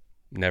 never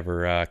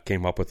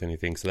came up with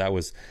anything. So that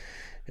was,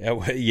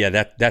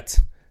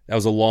 that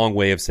was a long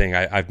way of saying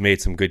I've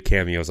made some good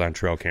cameos on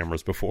trail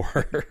cameras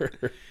before.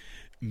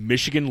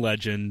 Michigan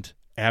legend,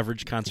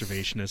 average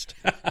conservationist,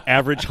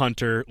 average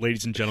hunter,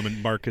 ladies and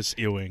gentlemen, Marcus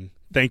Ewing.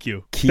 Thank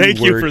you. Thank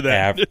you for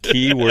that.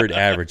 Keyword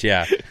average.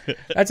 Yeah.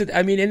 That's it.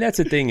 I mean, and that's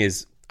the thing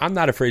is, I'm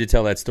not afraid to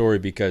tell that story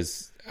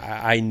because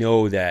I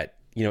know that,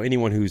 you know,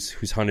 anyone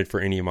who's hunted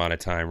for any amount of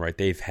time, right?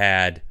 They've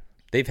had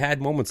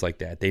moments like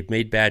that. They've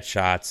made bad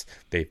shots.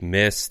 They've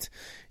missed,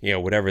 you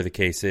know, whatever the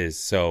case is.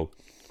 So,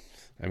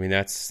 I mean,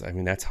 that's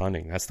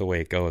hunting. That's the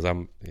way it goes.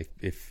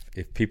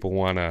 If people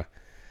want to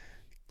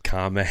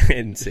comment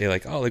and say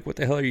like, oh, like what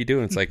the hell are you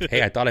doing? It's like,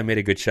 hey, I thought I made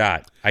a good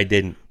shot. I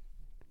didn't.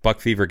 Buck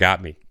fever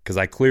got me because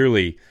I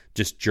clearly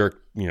just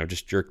jerked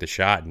the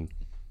shot,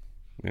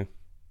 and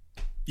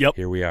yep,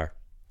 here we are.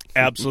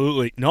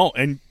 Absolutely. No,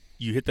 and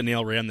you hit the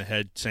nail right on the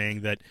head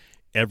saying that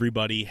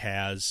everybody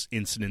has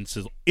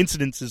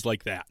incidences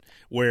like that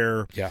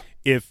where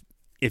if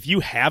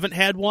you haven't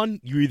had one,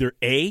 you either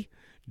A,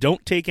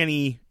 don't take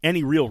any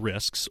real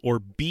risks, or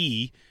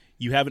B,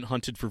 you haven't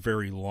hunted for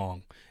very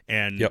long.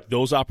 And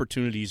those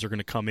opportunities are going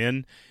to come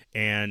in,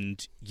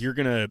 and you're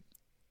gonna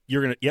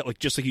like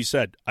just like you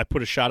said, I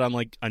put a shot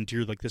on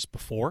deer like this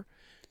before.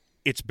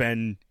 It's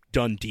been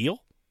done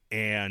deal,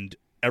 and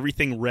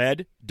everything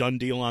red, done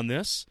deal on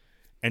this.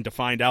 And to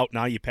find out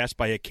now you pass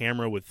by a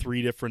camera with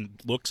 3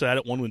 different looks at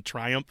it, one with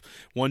triumph,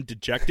 one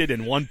dejected,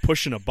 and one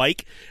pushing a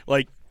bike.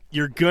 Like,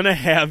 you're going to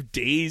have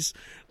days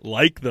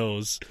like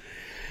those.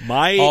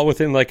 All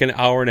within like an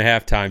hour and a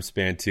half time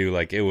span, too.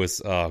 Like, it was,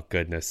 oh,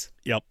 goodness.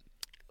 Yep.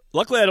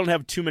 Luckily, I don't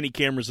have too many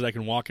cameras that I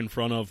can walk in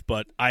front of,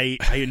 but I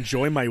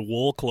enjoy my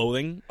wool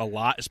clothing a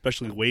lot,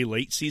 especially way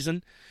late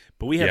season.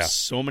 But we have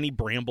so many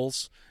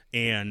brambles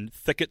and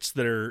thickets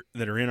that are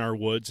in our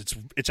woods.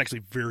 It's actually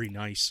very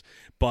nice.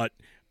 But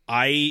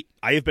I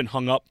have been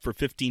hung up for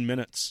 15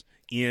 minutes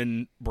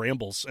in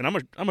brambles, and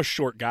I'm a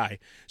short guy.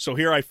 So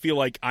here I feel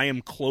like I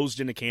am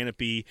closed in a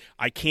canopy.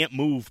 I can't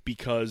move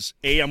because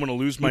I'm going to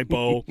lose my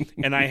bow,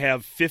 and I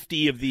have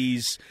 50 of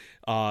these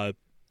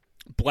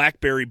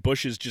blackberry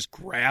bushes just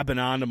grabbing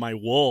onto my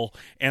wool,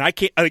 and I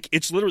can't. Like,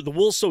 it's literally, the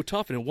wool's so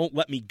tough and it won't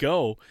let me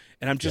go,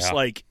 and I'm just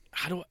like,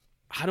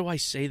 how do I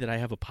say that I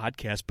have a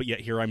podcast, but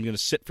yet here I'm going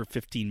to sit for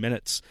 15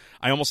 minutes?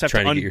 I almost have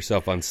to get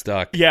yourself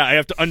unstuck. Yeah, I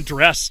have to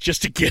undress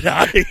just to get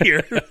out of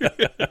here.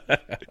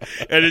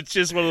 And it's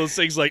just one of those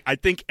things, like, I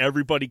think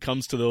everybody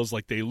comes to those,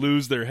 like, they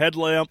lose their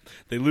headlamp,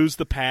 they lose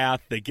the path,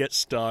 they get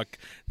stuck,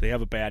 they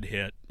have a bad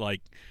hit.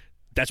 Like,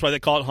 that's why they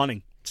call it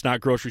hunting. It's not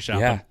grocery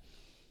shopping.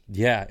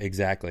 Yeah,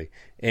 exactly.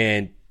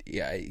 And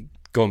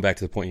going back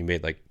to the point you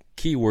made, like,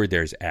 key word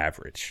there is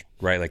average,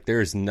 right? Like, there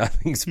is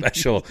nothing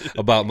special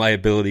about my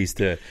abilities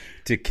to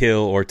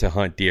kill or to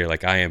hunt deer.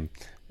 Like, I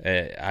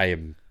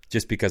am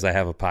just because I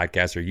have a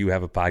podcast or you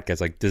have a podcast,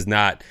 like, does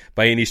not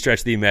by any stretch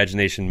of the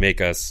imagination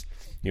make us,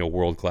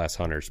 world-class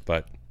hunters.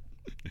 But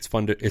it's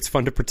fun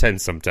to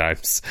pretend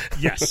sometimes.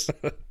 Yes.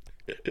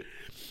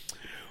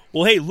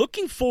 Well, hey,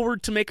 looking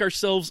forward to make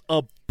ourselves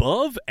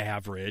above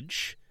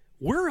average.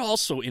 We're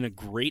also in a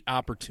great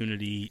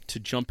opportunity to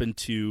jump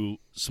into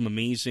some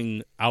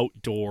amazing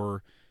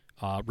outdoor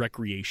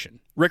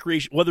recreation,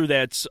 whether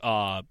that's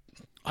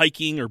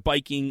hiking or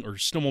biking or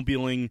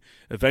snowmobiling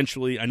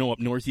eventually. I know up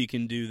north you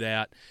can do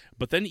that.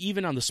 But then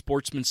even on the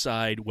sportsman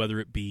side, whether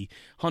it be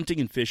hunting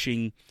and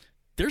fishing,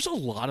 there's a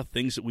lot of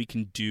things that we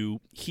can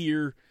do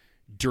here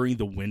during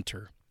the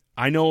winter.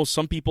 I know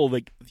some people,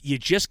 like, you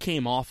just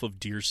came off of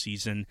deer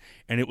season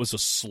and it was a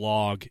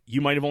slog.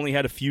 You might have only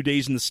had a few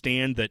days in the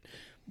stand that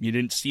you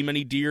didn't see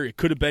many deer. It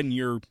could have been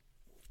your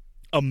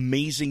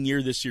amazing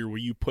year this year where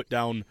you put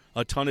down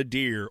a ton of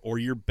deer or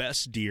your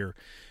best deer.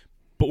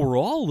 But we're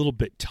all a little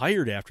bit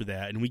tired after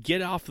that, and we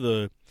get off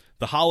the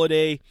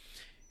holiday,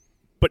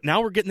 but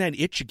now we're getting that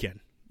itch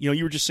again.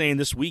 You were just saying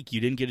this week you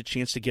didn't get a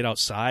chance to get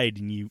outside,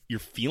 and you're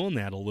feeling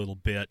that a little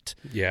bit.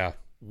 Yeah.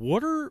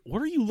 What are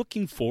you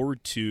looking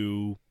forward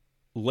to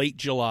late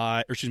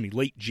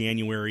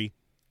January,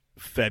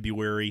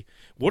 February?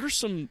 What are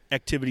some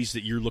activities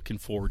that you're looking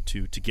forward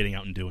to getting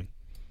out and doing?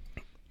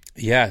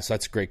 Yeah, so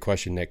that's a great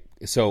question, Nick.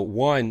 So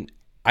one,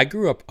 I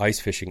grew up ice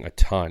fishing a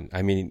ton.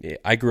 I mean,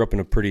 I grew up in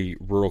a pretty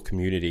rural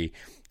community,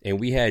 and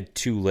we had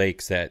 2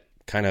 lakes that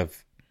kind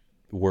of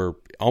were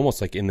almost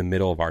like in the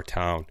middle of our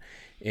town.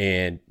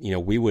 And,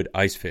 we would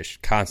ice fish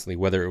constantly,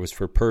 whether it was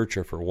for perch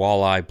or for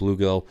walleye,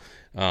 bluegill.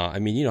 I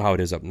mean, you know how it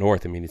is up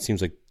north. I mean, it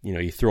seems like,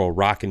 you throw a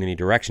rock in any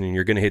direction and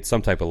you're going to hit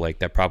some type of lake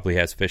that probably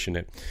has fish in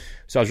it.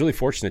 So I was really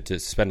fortunate to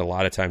spend a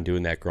lot of time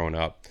doing that growing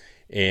up.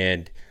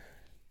 And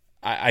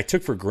I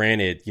took for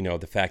granted,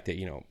 the fact that,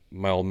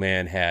 my old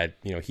man had,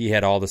 he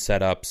had all the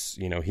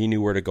setups, he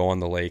knew where to go on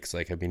the lakes.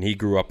 Like, I mean, he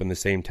grew up in the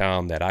same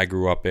town that I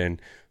grew up in.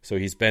 So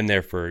he's been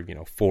there for,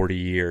 40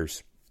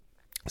 years.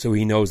 So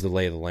he knows the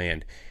lay of the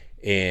land.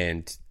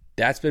 And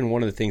that's been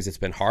one of the things that's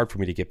been hard for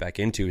me to get back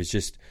into is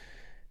just,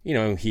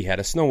 he had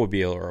a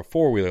snowmobile or a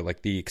 4-wheeler.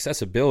 Like, the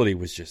accessibility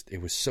was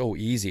it was so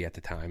easy at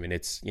the time. And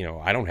it's,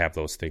 I don't have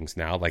those things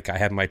now. Like, I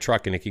have my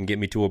truck and it can get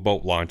me to a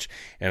boat launch,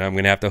 and I'm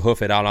going to have to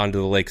hoof it out onto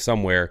the lake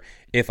somewhere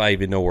if I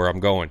even know where I'm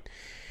going.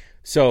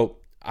 So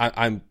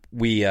my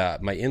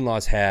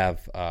in-laws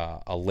have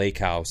a lake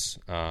house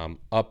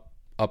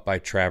up by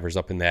Travers,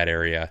 up in that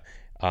area.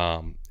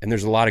 And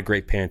there's a lot of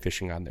great pan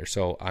fishing on there.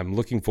 So I'm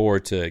looking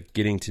forward to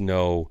getting to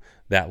know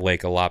that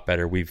lake a lot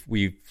better.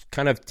 We've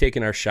kind of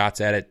taken our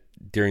shots at it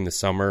during the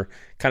summer,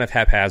 kind of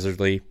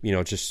haphazardly,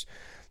 just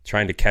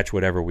trying to catch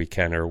whatever we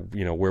can or,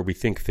 where we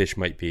think fish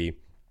might be.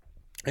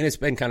 And it's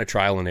been kind of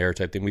trial and error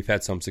type thing. We've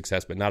had some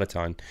success, but not a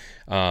ton.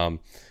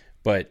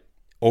 But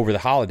over the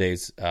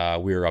holidays,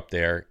 we were up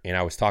there, and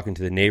I was talking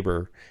to the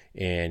neighbor,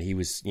 and he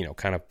was,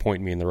 kind of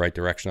pointing me in the right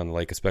direction on the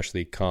lake,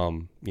 especially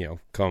come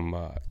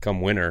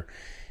winter.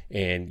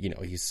 And,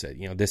 he said,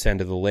 this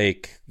end of the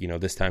lake,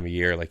 this time of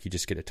year, like, you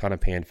just get a ton of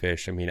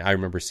panfish. I mean, I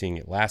remember seeing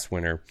it last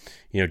winter,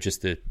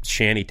 just the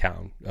shanty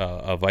town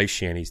of ice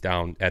shanties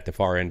down at the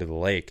far end of the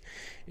lake.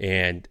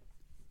 And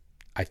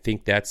I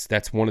think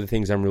that's one of the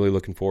things I'm really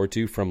looking forward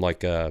to from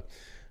like a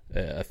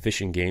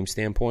fish and game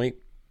standpoint.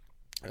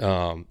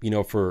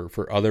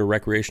 For other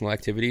recreational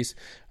activities,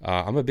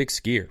 I'm a big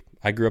skier.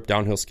 I grew up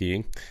downhill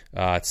skiing.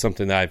 It's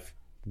something that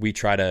we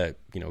try to,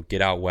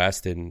 get out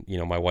west, and,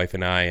 my wife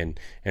and I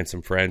and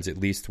some friends at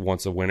least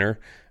once a winter.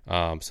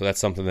 So that's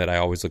something that I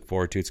always look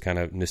forward to. It's kind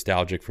of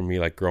nostalgic for me,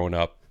 like growing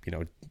up,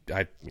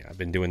 I've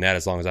been doing that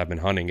as long as I've been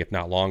hunting, if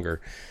not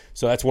longer.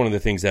 So that's one of the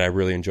things that I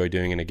really enjoy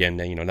doing. And again,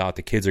 now that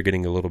the kids are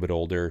getting a little bit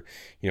older,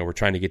 we're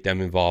trying to get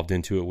them involved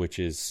into it, which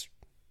is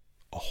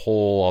a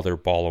whole other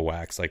ball of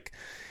wax. Like,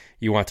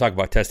 you want to talk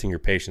about testing your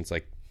patience,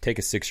 like take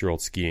a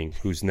 6-year-old skiing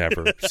who's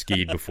never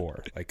skied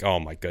before. Like, oh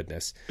my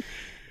goodness.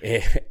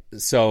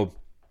 So,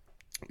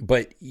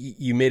 but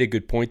you made a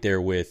good point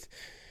there with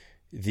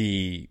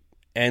the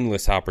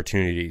endless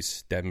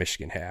opportunities that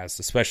Michigan has,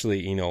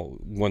 especially,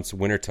 once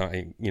winter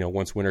time,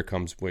 once winter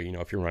comes, where,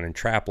 if you're running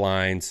trap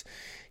lines,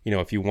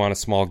 if you want a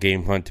small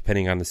game hunt,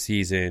 depending on the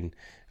season,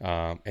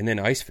 and then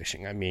ice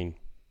fishing. I mean,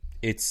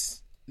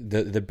 it's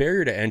the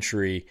barrier to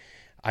entry,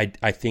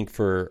 I think,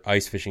 for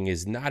ice fishing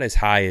is not as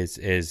high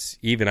as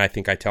even I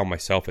think I tell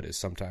myself it is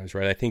sometimes,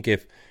 right? I think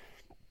if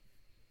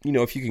you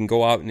can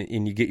go out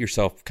and you get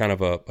yourself kind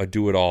of a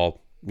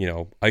do-it-all,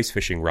 ice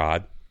fishing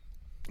rod,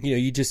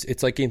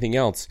 it's like anything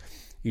else.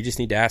 You just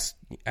need to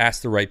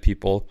ask the right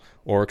people,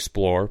 or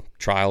explore,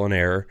 trial and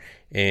error,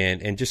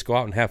 and just go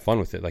out and have fun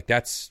with it. Like,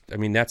 that's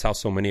how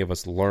so many of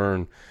us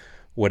learn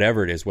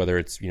whatever it is, whether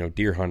it's,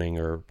 deer hunting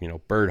or,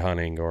 bird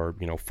hunting or,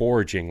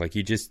 foraging. Like,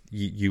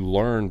 you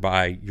learn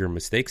by your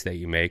mistakes that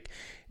you make.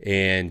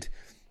 And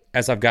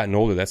as I've gotten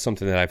older, that's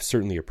something that I've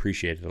certainly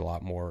appreciated a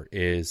lot more,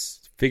 is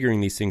figuring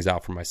these things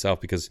out for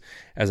myself. Because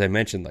as I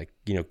mentioned, like,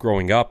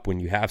 growing up, when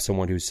you have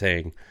someone who's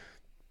saying,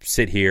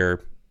 sit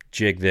here,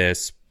 jig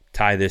this,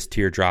 tie this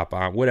teardrop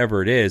on,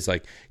 whatever it is,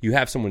 like, you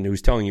have someone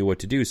who's telling you what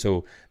to do.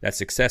 So that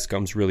success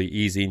comes really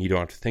easy and you don't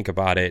have to think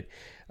about it.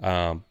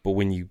 But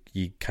when you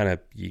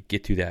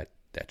get to that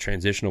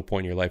transitional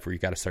point in your life where you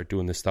got to start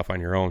doing this stuff on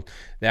your own,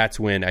 that's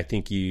when I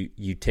think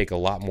you take a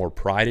lot more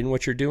pride in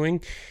what you're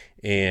doing,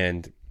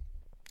 and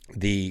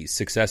the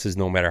successes,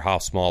 no matter how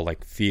small,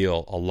 like,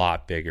 feel a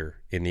lot bigger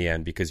in the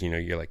end, because,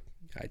 you're like,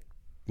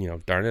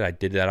 darn it, I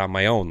did that on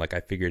my own. Like, I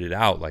figured it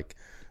out. Like,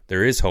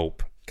 there is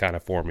hope kind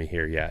of for me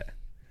here yet.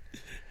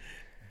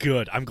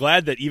 Good. I'm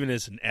glad that even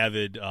as an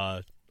avid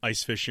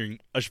ice fishing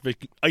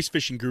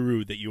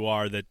guru that you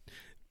are, that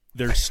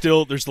there's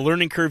the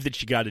learning curve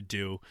that you got to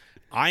do.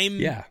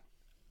 I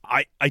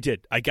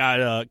did. I got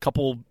a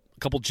couple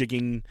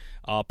jigging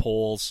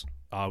poles.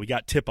 We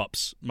got tip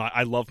ups.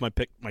 I love my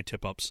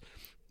tip ups.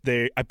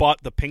 I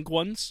bought the pink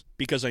ones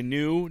because I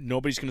knew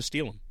nobody's going to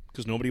steal them,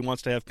 because nobody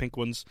wants to have pink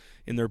ones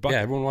in their bucket.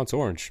 Yeah, everyone wants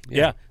orange.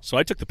 Yeah. So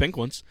I took the pink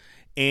ones,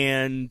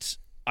 and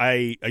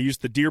I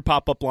used the deer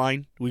pop-up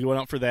line. We went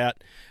out for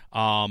that.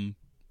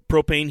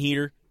 Propane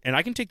heater. And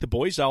I can take the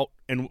boys out,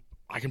 and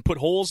I can put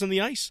holes in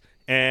the ice.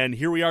 And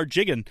here we are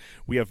jigging.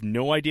 We have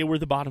no idea where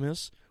the bottom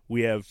is.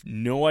 We have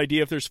no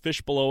idea if there's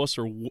fish below us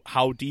or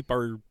how deep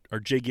our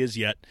jig is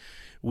yet.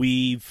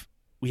 We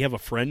have a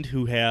friend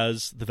who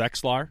has the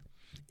Vexlar.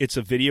 It's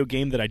a video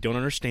game that I don't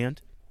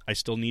understand. I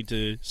still need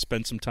to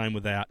spend some time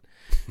with that.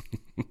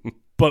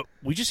 But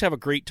we just have a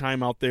great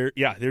time out there.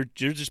 Yeah, they're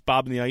just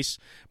bobbing the ice.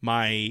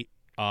 My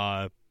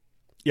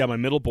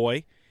middle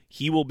boy,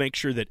 he will make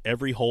sure that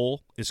every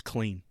hole is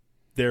clean.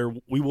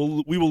 We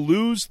will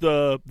lose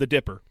the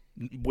dipper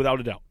without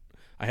a doubt.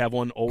 I have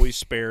one always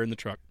spare in the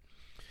truck,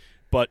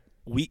 but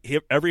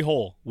every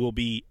hole will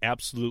be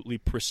absolutely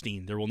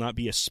pristine. There will not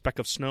be a speck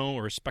of snow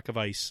or a speck of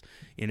ice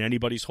in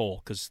anybody's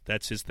hole, because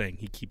that's his thing.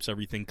 He keeps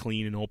everything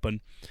clean and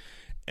open.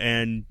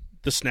 And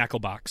the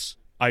snackle box.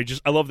 I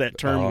love that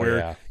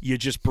term you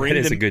just bring. That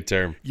is a good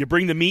term. You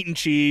bring the meat and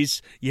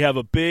cheese. You have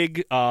a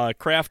big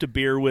craft of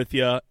beer with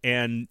you,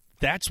 and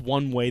that's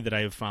one way that I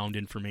have found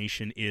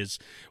information, is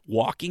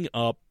walking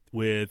up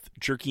with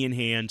jerky in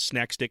hand,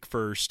 snack stick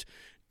first,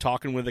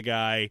 talking with a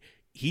guy.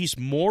 He's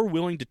more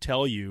willing to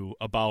tell you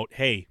about,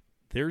 hey,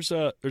 there's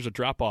a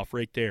drop off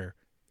right there.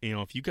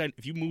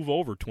 If you move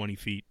over 20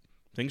 feet,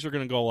 things are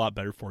going to go a lot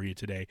better for you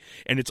today.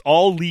 And it's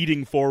all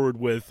leading forward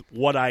with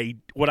what I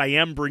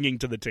am bringing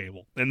to the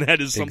table, and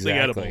that is something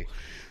edible.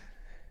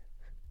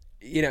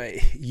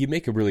 You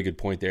make a really good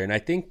point there, and I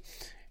think,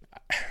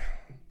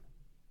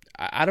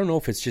 I don't know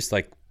if it's just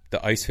like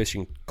the ice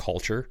fishing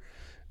culture,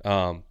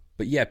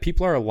 but yeah,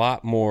 people are a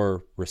lot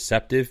more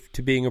receptive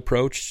to being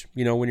approached,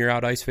 when you're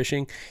out ice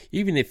fishing,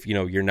 even if,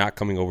 you're not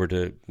coming over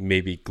to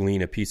maybe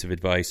glean a piece of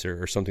advice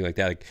or something like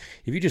that. Like,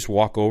 if you just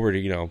walk over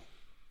to,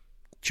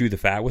 chew the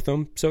fat with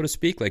them, so to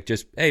speak, like,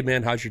 just, hey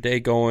man, how's your day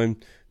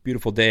going?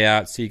 Beautiful day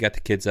out. See, you got the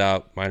kids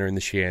out. Mine are in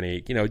the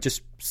shanty.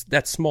 Just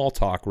that small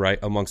talk, right,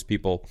 amongst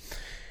people.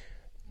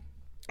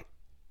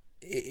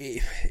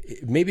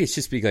 Maybe it's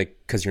just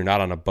because you're not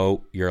on a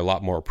boat, you're a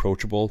lot more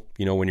approachable,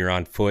 when you're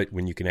on foot,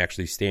 when you can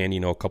actually stand,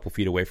 a couple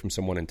feet away from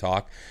someone and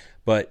talk.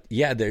 But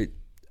yeah,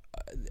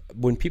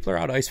 when people are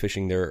out ice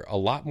fishing, they're a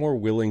lot more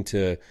willing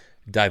to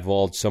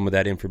divulge some of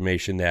that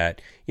information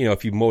that,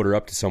 if you motor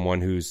up to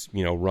someone who's,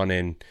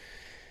 running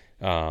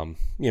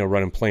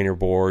running planer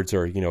boards,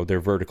 or, they're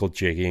vertical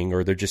jigging,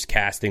 or they're just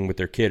casting with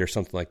their kid or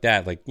something like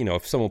that. Like,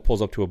 if someone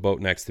pulls up to a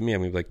boat next to me,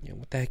 I'm gonna be like,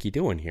 what the heck are you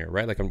doing here?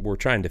 Right. Like, we're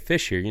trying to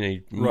fish here,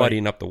 you're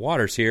muddying up the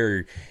waters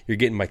here. You're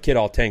getting my kid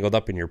all tangled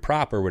up in your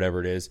prop or whatever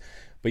it is.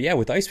 But yeah,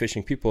 with ice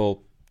fishing,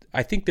 people,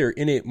 I think they're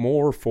in it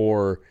more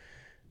for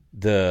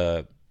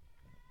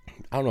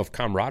I don't know if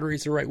camaraderie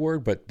is the right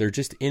word, but they're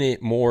just in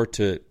it more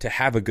to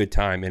have a good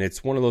time. And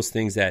it's one of those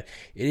things that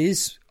it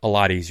is a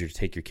lot easier to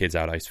take your kids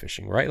out ice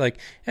fishing, right? Like,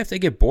 if they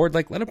get bored,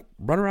 like, let them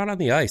run around on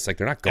the ice. Like,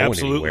 they're not going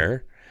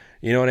anywhere.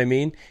 You know what I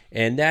mean?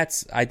 And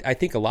that's, I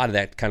think a lot of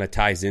that kind of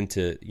ties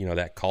into,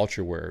 that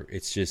culture where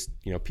it's just,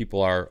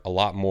 people are a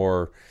lot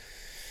more,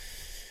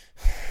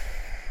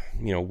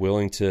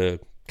 willing to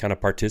kind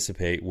of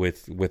participate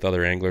with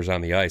other anglers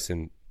on the ice.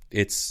 And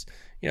it's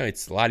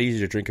a lot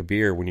easier to drink a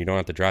beer when you don't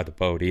have to drive the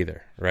boat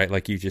either, right?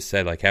 Like you just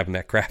said, like having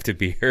that crafted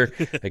beer,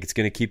 like it's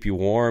going to keep you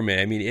warm.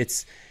 And I mean,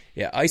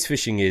 ice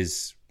fishing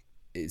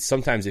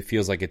sometimes it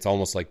feels like it's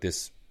almost like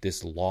this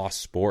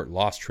lost sport,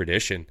 lost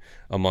tradition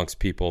amongst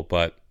people,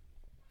 but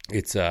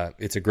it's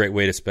a great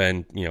way to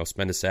spend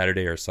a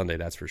Saturday or a Sunday,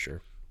 that's for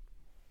sure.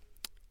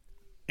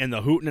 And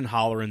the hooting and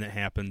hollering that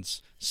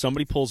happens,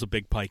 somebody pulls a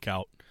big pike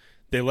out,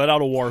 they let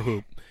out a war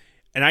whoop,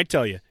 and I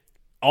tell you,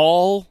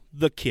 all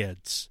the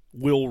kids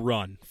will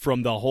run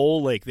from the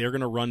whole lake. They're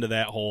going to run to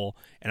that hole,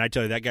 and I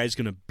tell you, that guy's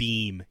going to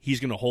beam. He's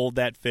going to hold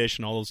that fish,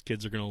 and all those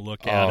kids are going to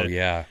look at it. Oh,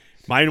 yeah.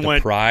 Mine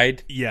went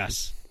pride.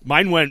 Yes.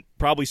 Mine went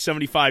probably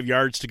 75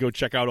 yards to go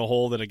check out a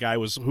hole that a guy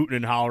was hooting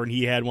and hollering.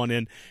 He had one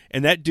in.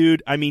 And that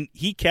dude, I mean,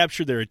 he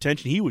captured their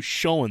attention. He was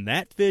showing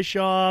that fish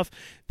off.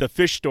 The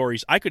fish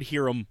stories, I could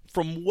hear them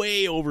from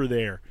way over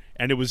there.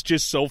 And it was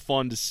just so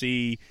fun to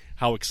see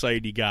how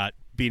excited he got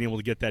being able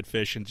to get that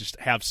fish and just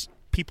have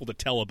people to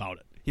tell about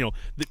it.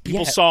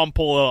 People saw him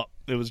pull up.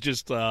 It was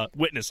just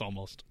witness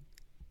almost.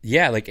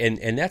 Yeah, like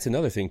and that's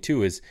another thing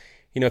too is,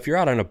 if you're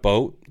out on a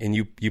boat and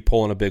you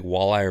pull in a big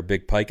walleye or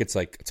big pike,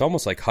 it's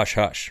almost like hush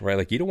hush, right?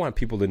 Like, you don't want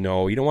people to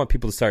know. You don't want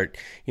people to start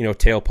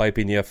tail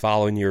piping you,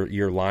 following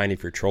your line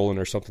if you're trolling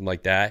or something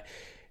like that.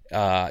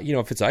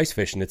 If it's ice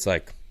fishing, it's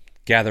like,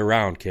 gather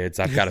around, kids,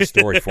 I've got a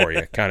story for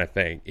you, kind of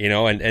thing,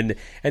 and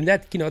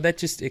that that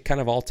just, it kind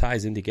of all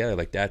ties in together.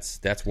 Like,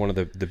 that's one of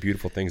the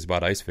beautiful things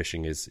about ice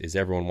fishing is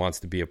everyone wants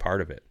to be a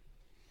part of it.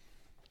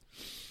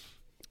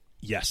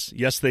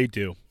 Yes, they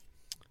do.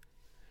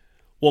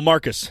 Well,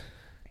 Marcus,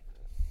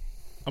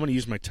 I'm going to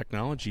use my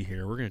technology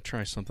here. We're going to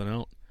try something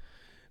out.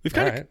 We've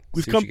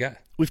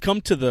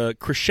come to the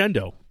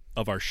crescendo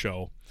of our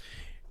show.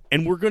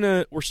 And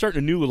we're starting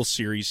a new little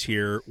series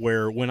here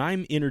where when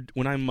I'm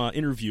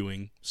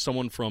interviewing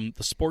someone from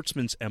the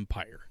Sportsman's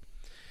Empire,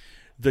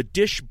 the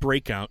dish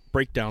breakdown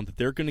that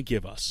they're going to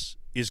give us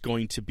is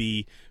going to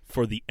be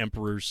for the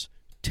Emperor's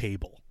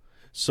table.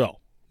 So,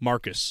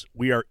 Marcus,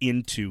 we are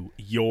into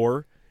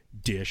your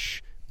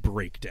dish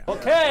breakdown.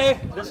 Okay,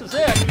 this is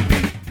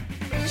it.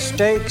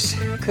 Steaks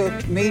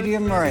cooked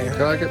medium rare.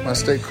 Can I get my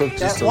steak cooked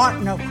just That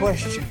wasn't no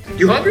question.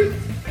 You hungry?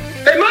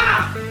 Hey,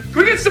 Ma! Can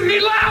we get some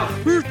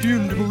meatloaf?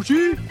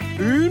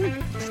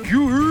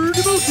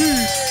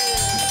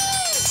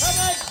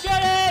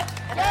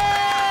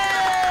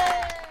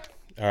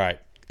 All right.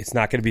 It's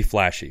not going to be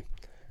flashy.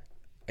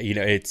 I'm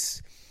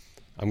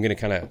going to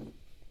kind of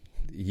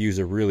use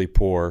a really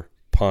poor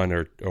pun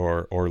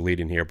or lead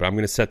in here, but I'm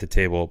going to set the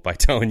table by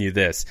telling you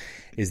this,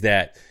 is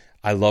that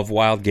I love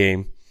wild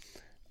game.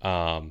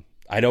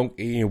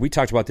 We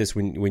talked about this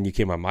when you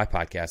came on my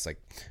podcast. Like,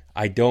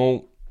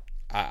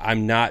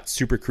 I'm not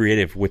super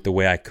creative with the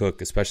way I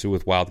cook, especially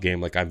with wild game.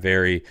 Like, I'm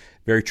very,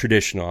 very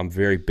traditional. I'm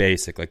very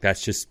basic. Like,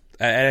 that's just,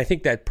 and I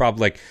think that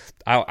probably, like,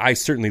 I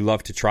certainly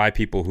love to try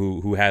people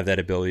who have that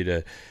ability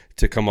to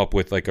come up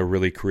with like a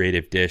really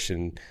creative dish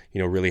and,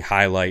 really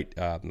highlight,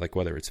 like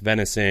whether it's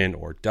venison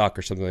or duck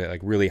or something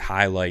like really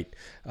highlight,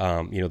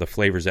 the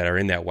flavors that are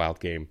in that wild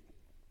game.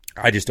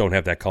 I just don't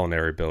have that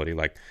culinary ability.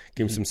 Like,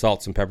 give me some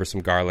salt, some pepper,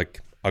 some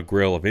garlic, a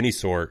grill of any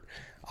sort,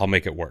 I'll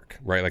make it work,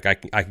 right? Like,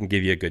 I can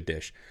give you a good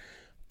dish.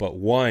 But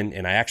one,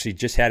 and I actually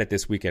just had it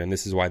this weekend, and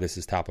this is why this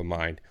is top of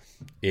mind,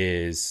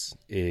 is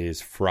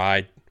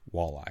fried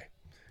walleye.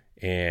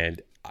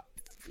 And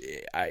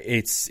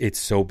it's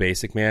so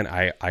basic, man.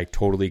 I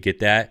totally get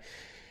that.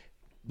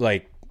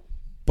 Like,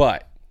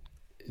 but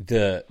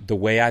the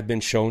way I've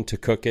been shown to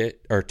cook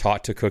it or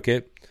taught to cook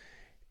it,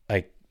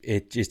 like,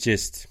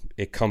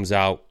 it comes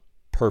out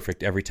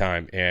perfect every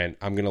time. And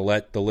I'm going to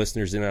let the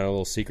listeners in on a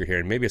little secret here.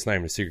 And maybe it's not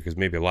even a secret because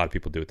maybe a lot of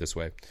people do it this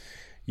way.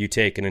 You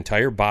take an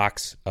entire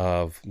box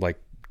of like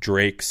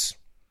Drake's,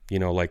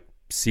 like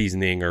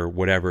seasoning or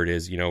whatever it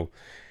is,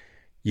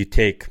 you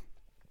take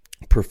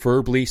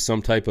preferably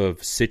some type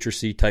of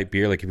citrusy type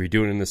beer. Like, if you're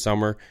doing it in the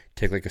summer,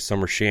 take like a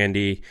summer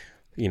shandy,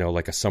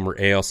 like a summer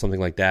ale, something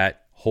like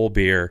that, whole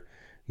beer,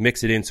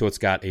 mix it in so it's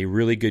got a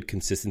really good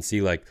consistency,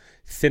 like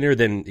thinner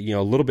than,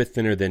 a little bit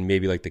thinner than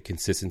maybe like the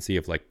consistency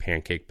of like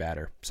pancake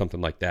batter,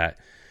 something like that.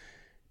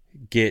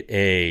 Get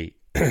a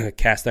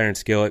cast iron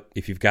skillet.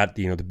 If you've got,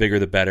 the bigger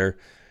the better.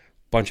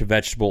 Bunch of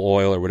vegetable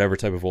oil or whatever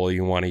type of oil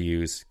you want to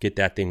use. Get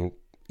that thing,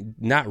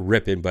 not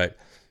ripping, but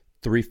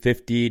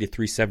 350 to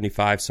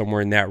 375,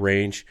 somewhere in that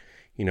range.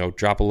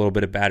 Drop a little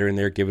bit of batter in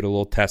there, give it a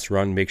little test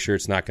run, make sure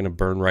it's not going to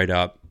burn right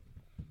up.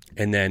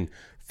 And then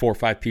 4 or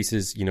 5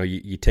 pieces,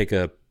 you take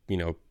a,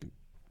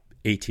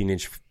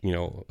 18-inch,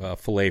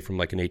 fillet from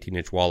like an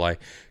 18-inch walleye,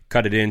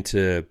 cut it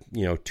into,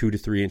 2 to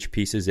 3 inch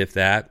pieces, if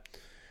that.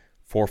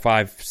 4 or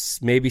 5,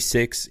 maybe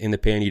 6 in the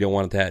pan. You don't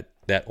want that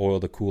oil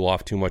to cool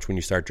off too much when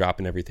you start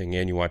dropping everything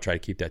in. You want to try to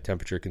keep that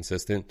temperature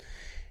consistent.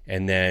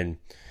 And then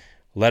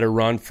let it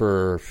run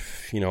for,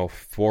 4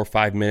 or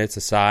 5 minutes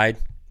aside.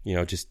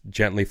 Just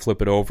gently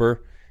flip it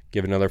over,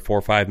 give it another 4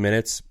 or 5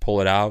 minutes,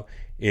 pull it out.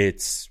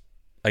 It's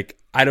like,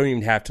 I don't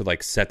even have to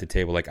like set the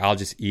table. Like, I'll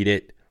just eat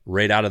it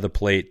right out of the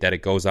plate that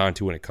it goes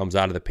onto when it comes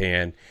out of the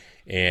pan.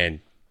 And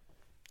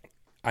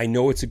I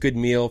know it's a good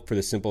meal for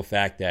the simple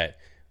fact that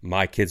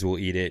my kids will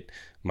eat it.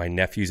 My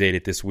nephews ate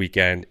it this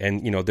weekend,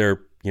 and they're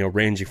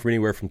ranging from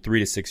anywhere from 3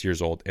 to 6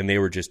 years old, and they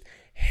were just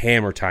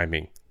hammer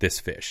timing this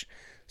fish.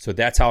 So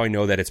that's how I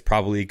know that it's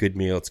probably a good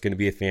meal. It's going to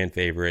be a fan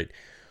favorite.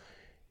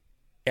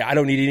 I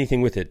don't need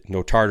anything with it.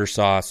 No tartar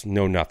sauce,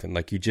 no nothing.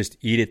 Like, you just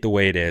eat it the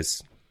way it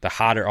is. The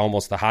hotter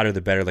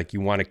the better. Like,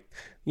 you want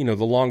to,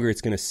 the longer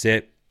it's going to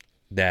sit,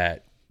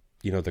 that,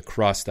 the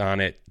crust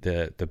on it,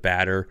 the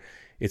batter,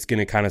 it's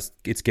going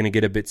to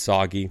get a bit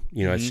soggy.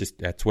 It's just,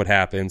 that's what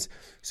happens.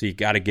 So you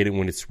got to get it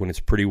when it's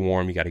pretty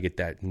warm. You got to get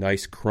that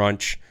nice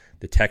crunch.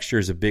 The texture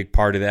is a big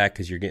part of that,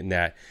 because you're getting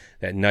that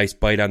nice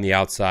bite on the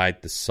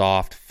outside, the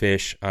soft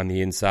fish on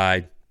the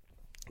inside.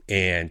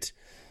 And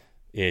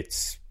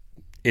it's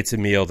a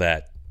meal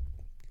that,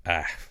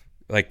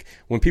 like,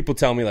 when people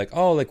tell me like,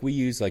 oh, like we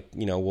use like,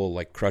 we'll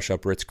like crush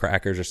up Ritz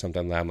crackers or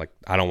something like that, I'm like,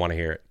 I don't want to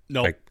hear it.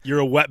 No, like, you're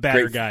a wet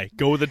batter guy.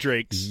 Go with the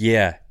Drakes.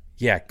 Yeah,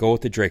 go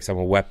with the Drakes. I'm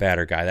a wet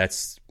batter guy.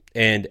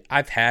 And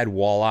I've had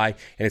walleye,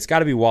 and it's got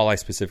to be walleye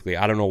specifically.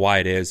 I don't know why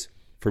it is.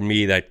 For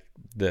me, that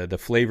the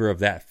flavor of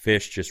that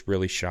fish just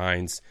really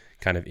shines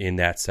kind of in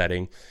that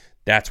setting.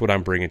 That's what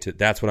I'm bringing to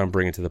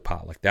the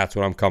pot. Like, that's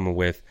what I'm coming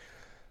with.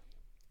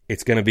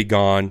 It's going to be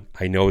gone.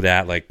 I know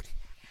that. Like,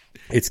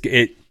 it's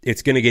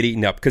going to get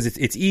eaten up, because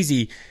it's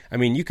easy. I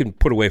mean, you can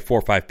put away 4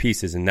 or 5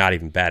 pieces and not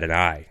even bat an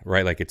eye,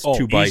 right? Like, it's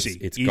 2 bites,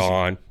 it's easy.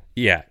 Gone.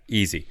 Yeah,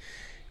 easy.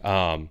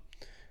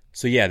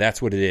 So yeah,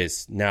 that's what it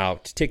is. Now,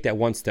 to take that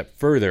one step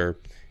further,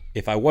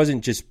 if I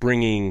wasn't just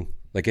bringing,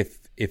 like,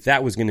 if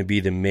that was going to be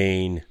the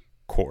main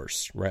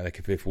course, right? Like,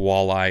 if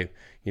walleye,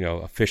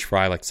 a fish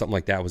fry, like something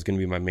like that was going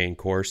to be my main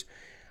course,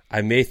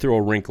 I may throw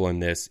a wrinkle in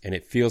this, and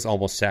it feels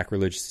almost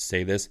sacrilegious to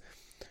say this.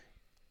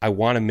 I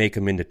want to make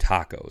them into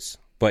tacos.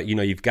 But,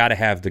 you've got to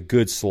have the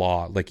good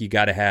slaw. Like, you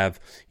got to have,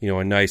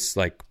 a nice,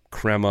 like,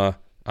 crema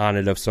on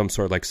it of some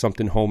sort, like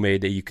something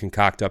homemade that you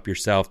concoct up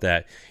yourself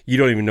that you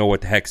don't even know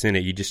what the heck's in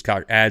it. You just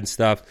start adding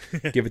stuff,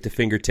 give it the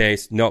finger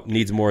taste. Nope,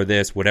 needs more of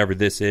this, whatever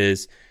this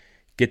is.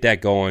 Get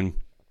that going.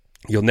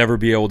 You'll never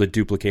be able to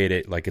duplicate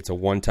it. Like, it's a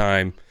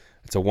one-time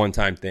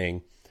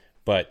thing.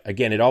 But,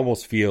 again, it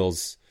almost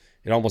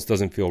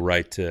doesn't feel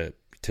right to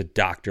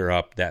doctor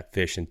up that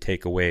fish and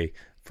take away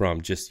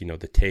from just,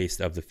 the taste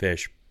of the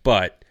fish.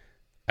 But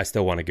I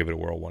still want to give it a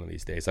whirl one of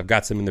these days. I've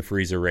got some in the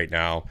freezer right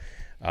now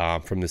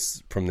from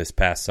this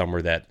past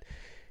summer that,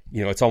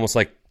 it's almost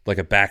like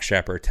a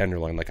backstrap or a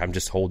tenderloin. Like, I'm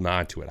just holding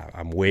on to it.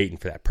 I'm waiting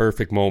for that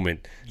perfect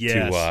moment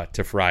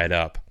to fry it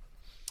up.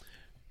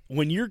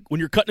 When you're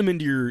cutting them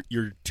into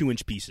your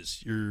 2-inch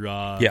pieces, your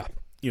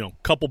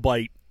couple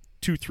bite,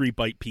 2-3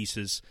 bite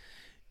pieces.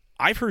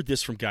 I've heard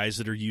this from guys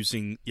that are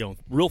using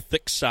real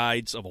thick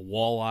sides of a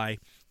walleye,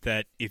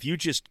 that if you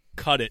just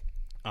cut it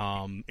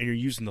and you're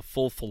using the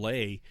full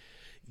fillet,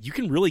 you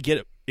can really get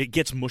it. It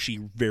gets mushy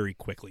very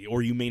quickly,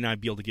 or you may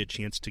not be able to get a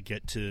chance to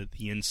get to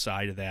the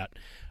inside of that.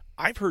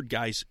 I've heard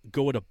guys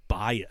go at a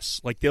bias.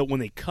 Like, when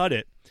they cut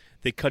it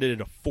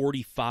at a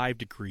 45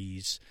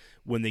 degrees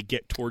when they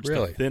get towards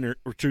the thinner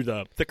or to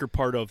the thicker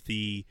part of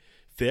the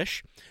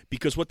fish,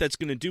 because what that's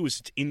going to do is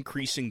it's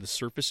increasing the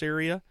surface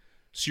area.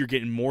 So you're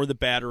getting more of the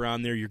batter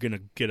on there. You're going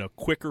to get a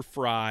quicker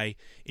fry,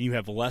 and you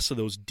have less of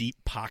those deep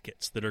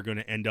pockets that are going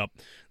to end up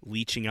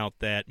leaching out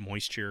that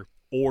moisture,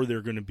 or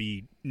they're going to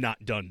be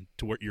not done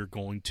to what you're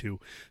going to.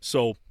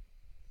 So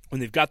when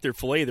they've got their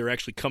fillet, they're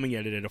actually coming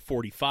at it at a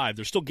 45.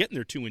 They're still getting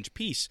their 2-inch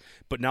piece,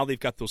 but now they've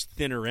got those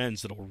thinner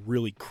ends that'll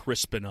really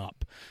crispen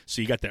up.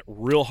 So you got that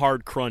real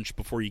hard crunch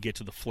before you get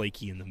to the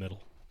flaky in the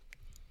middle.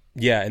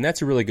 Yeah, and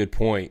that's a really good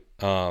point.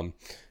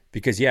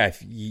 Because,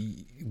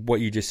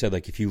 what you just said,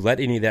 like, if you let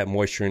any of that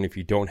moisture in, if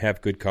you don't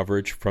have good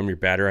coverage from your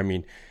batter, I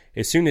mean,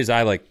 as soon as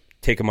I, like,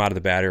 take them out of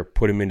the batter,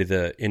 put them into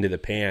the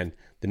pan,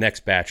 the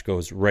next batch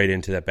goes right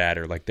into that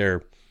batter. Like,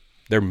 they're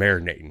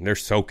marinating. They're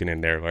soaking in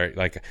there, right?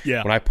 Like,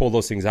 when I pull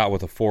those things out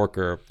with a fork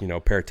or, a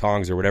pair of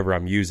tongs or whatever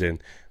I'm using,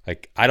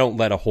 like, I don't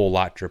let a whole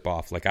lot drip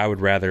off. Like, I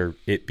would rather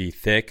it be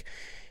thick.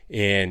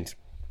 And,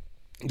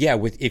 yeah,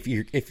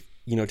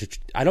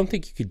 I don't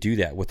think you could do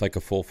that with like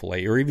a full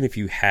fillet, or even if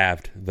you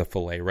halved the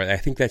fillet, right? I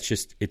think that's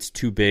just, it's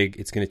too big.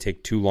 It's going to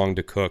take too long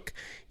to cook.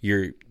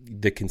 You're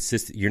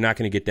not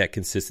going to get that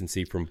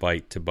consistency from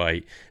bite to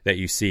bite that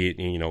you see,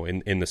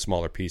 in the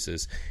smaller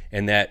pieces.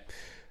 And that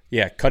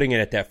yeah, cutting it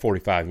at that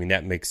 45. I mean,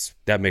 that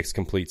makes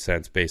complete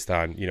sense based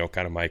on, you know,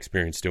 kind of my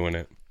experience doing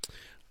it.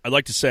 I'd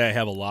like to say I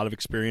have a lot of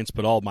experience,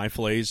 but all my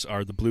fillets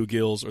are the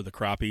bluegills or the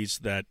crappies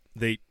that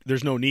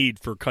there's no need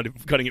for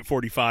cutting at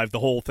 45. The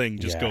whole thing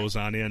just goes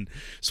on in.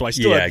 So I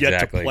still have yet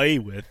to play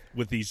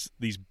with these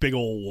big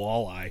old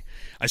walleye.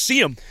 I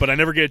see them, but I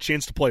never get a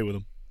chance to play with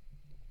them.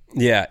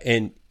 Yeah,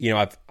 and you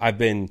know, I've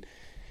been,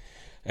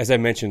 as I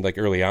mentioned like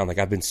early on, like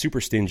I've been super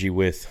stingy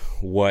with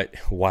what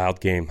wild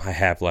game I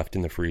have left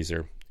in the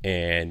freezer.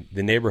 And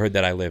the neighborhood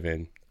that I live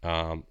in,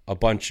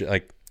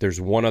 there's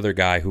one other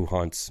guy who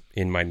hunts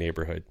in my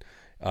neighborhood.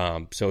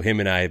 So him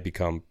and I have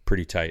become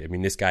pretty tight. I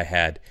mean, this guy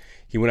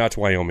he went out to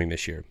Wyoming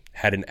this year,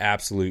 had an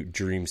absolute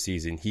dream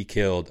season. He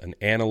killed an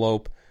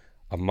antelope,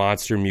 a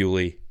monster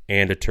muley,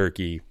 and a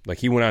turkey. Like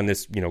he went on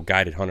this, you know,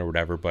 guided hunt or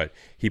whatever, but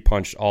he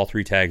punched all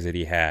 3 tags that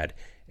he had.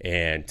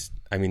 And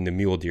I mean, the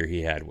mule deer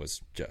he had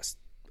was just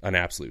an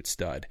absolute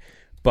stud.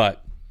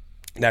 But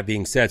that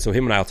being said, so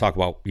him and I will talk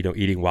about, you know,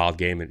 eating wild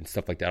game and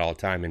stuff like that all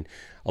the time. And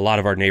a lot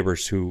of our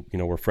neighbors who, you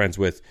know, we're friends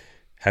with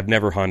have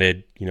never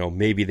hunted, you know,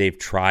 maybe they've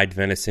tried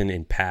venison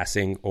in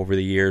passing over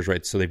the years,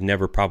 right? So they've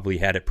never probably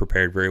had it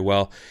prepared very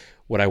well.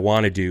 What I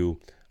want to do,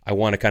 I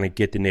want to kind of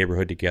get the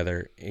neighborhood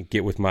together and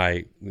get with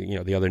my, you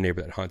know, the other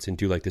neighbor that hunts and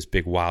do like this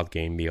big wild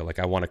game meal. Like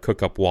I want to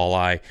cook up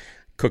walleye,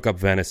 cook up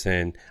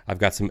venison. I've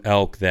got some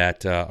elk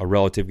that a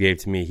relative gave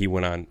to me. He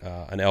went on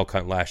an elk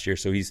hunt last year,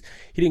 so he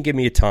didn't give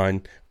me a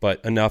ton,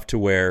 but enough to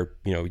where,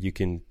 you know, you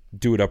can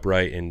do it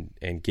upright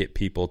and get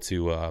people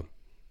to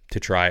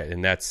try it.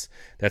 And that's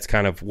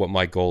kind of what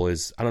my goal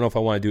is. I don't know if I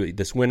want to do it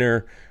this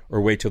winter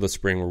or wait till the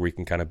spring where we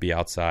can kind of be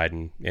outside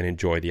and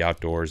enjoy the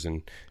outdoors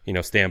and, you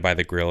know, stand by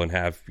the grill and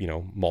have, you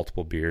know,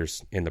 multiple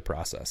beers in the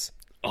process.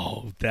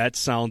 Oh,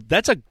 that's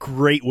a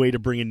great way to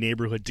bring a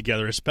neighborhood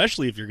together,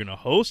 especially if you're going to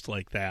host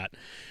like that.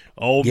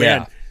 Oh,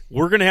 man.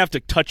 We're going to have to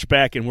touch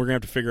back, and we're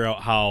going to have to figure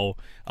out how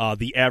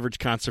the average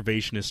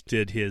conservationist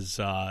did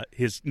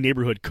his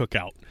neighborhood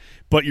cookout.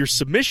 But your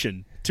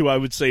submission to, I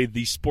would say,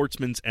 the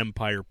Sportsman's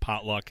Empire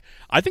potluck,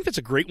 I think that's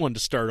a great one to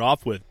start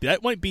off with.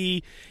 That might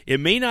be – it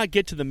may not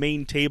get to the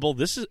main table.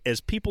 This is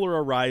as people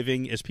are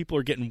arriving, as people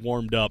are getting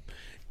warmed up,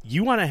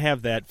 you want to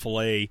have that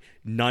filet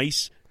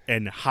nice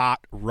and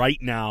hot right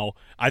now.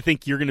 I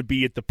think you're going to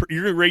be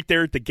you're right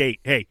there at the gate.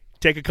 Hey,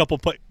 take a couple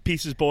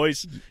pieces,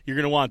 boys. You're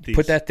going to want these.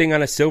 Put that thing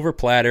on a silver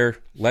platter.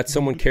 Let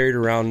someone carry it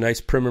around nice,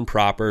 prim and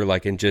proper,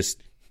 like, and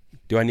just,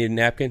 do I need a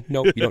napkin?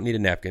 Nope, you don't need a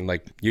napkin.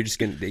 Like, you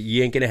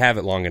ain't going to have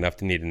it long enough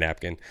to need a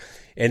napkin.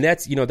 And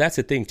that's, you know, that's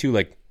the thing too.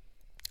 Like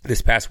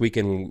this past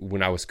weekend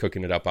when I was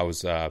cooking it up, I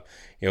was, you know,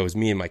 it was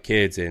me and my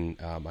kids and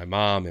my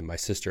mom and my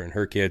sister and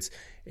her kids.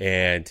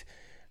 And,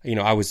 you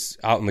know, I was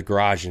out in the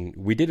garage and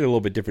we did it a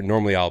little bit different.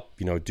 Normally I'll,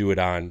 you know, do it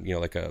on, you know,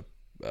 like a,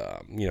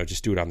 you know,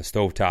 just do it on the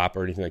stovetop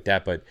or anything like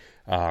that. But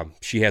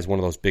she has one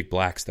of those big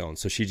Blackstones.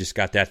 So she just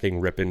got that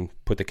thing ripping,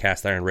 put the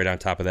cast iron right on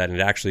top of that. And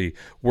it actually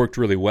worked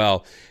really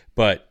well.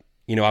 But,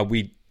 you know,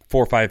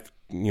 4 or 5,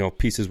 you know,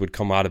 pieces would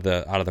come out of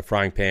the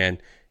frying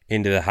pan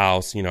into the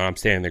house. You know, I'm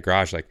standing in the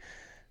garage like,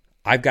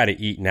 I've got to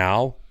eat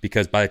now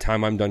because by the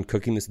time I'm done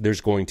cooking this,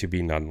 there's going to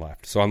be none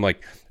left. So I'm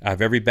like, I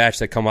have every batch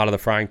that come out of the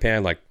frying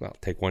pan, like, well,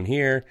 take one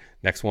here,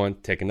 next one,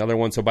 take another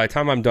one. So by the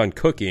time I'm done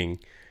cooking,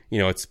 you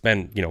know, it's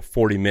been, you know,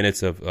 40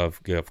 minutes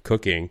of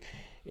cooking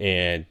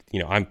and, you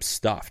know, I'm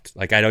stuffed.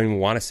 Like, I don't even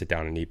want to sit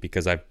down and eat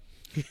because I've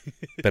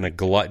been a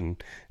glutton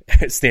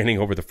standing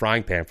over the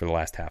frying pan for the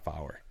last half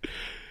hour.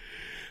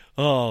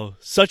 Oh,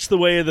 such the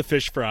way of the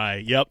fish fry.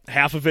 Yep.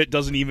 Half of it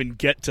doesn't even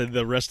get to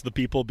the rest of the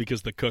people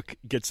because the cook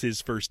gets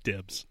his first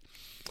dibs.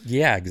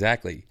 Yeah,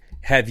 exactly.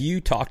 Have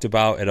you talked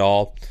about at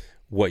all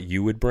what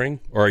you would bring?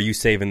 Or are you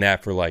saving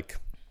that for like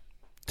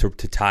to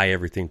tie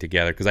everything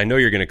together? Because I know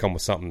you're going to come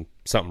with something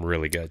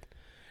really good.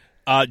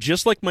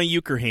 Just like my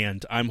euchre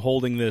hand, I'm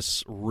holding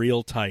this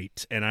real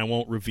tight and I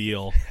won't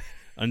reveal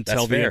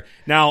until the end.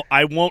 Now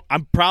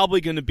I'm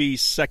probably going to be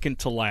second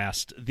to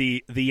last.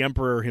 The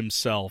Emperor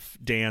himself,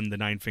 Dan the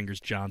Nine Fingers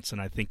Johnson,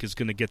 I think is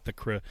going to get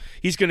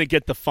he's going to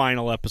get the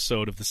final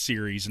episode of the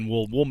series, and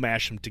we'll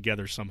mash them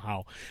together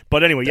somehow.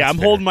 But anyway, I'm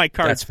holding my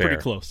cards pretty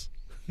close.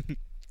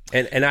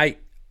 and I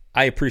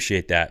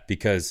appreciate that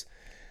because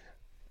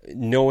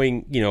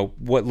knowing, you know,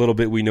 what little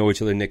bit we know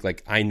each other, Nick,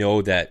 like I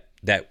know that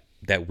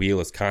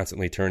wheel is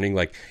constantly turning.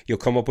 Like you'll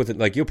come up with it,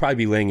 like you'll probably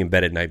be laying in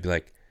bed at night and be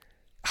like,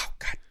 oh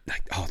God,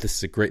 like, oh,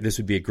 this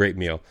would be a great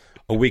meal.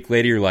 A week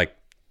later, you're like,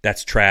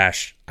 that's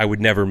trash. I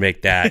would never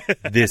make that.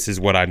 This is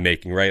what I'm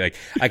making, right? Like,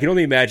 I can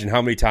only imagine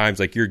how many times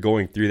like you're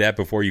going through that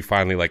before you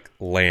finally like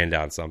land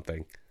on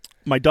something.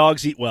 My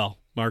dogs eat well,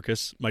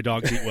 Marcus. My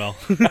dogs eat well.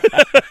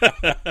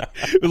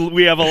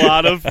 We have a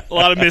lot of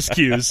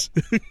miscues.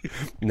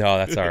 No,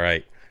 that's all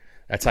right.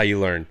 That's how you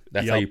learn.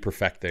 That's how you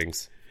perfect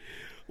things.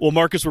 Well,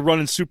 Marcus, we're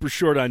running super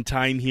short on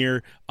time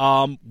here.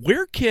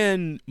 Where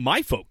can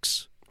my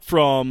folks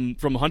from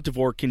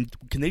Huntivore,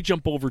 can they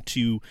jump over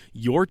to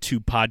your 2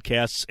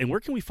 podcasts, and where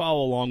can we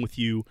follow along with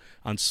you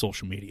on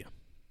social media?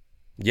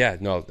 Yeah,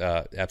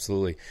 no,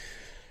 absolutely.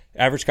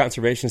 Average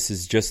Conservationist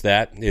is just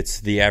that. It's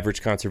the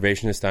Average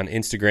Conservationist on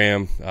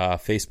Instagram.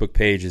 Facebook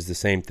page is the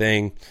same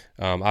thing.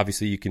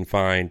 Obviously, you can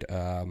find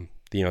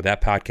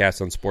that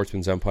podcast on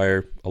Sportsman's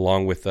Empire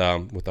along with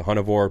the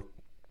Huntivore.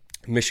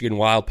 Michigan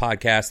Wild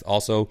podcast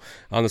also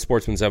on the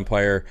Sportsman's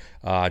Empire.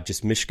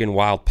 Just Michigan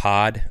Wild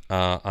Pod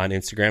on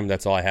Instagram.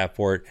 That's all I have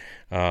for it.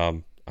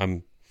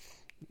 I'm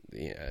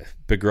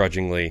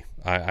begrudgingly,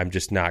 I'm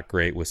just not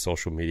great with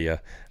social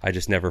media. I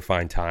just never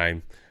find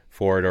time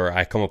for it, or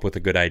I come up with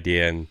a good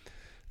idea and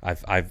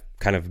I've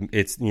kind of,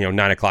 it's 9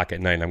 o'clock at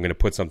night and I'm going to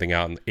put something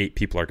out and 8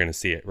 people are going to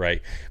see it,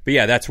 right? But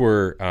yeah, that's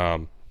where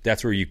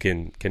you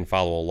can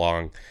follow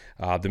along.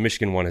 The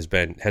Michigan one has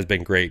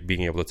been great,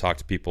 being able to talk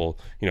to people,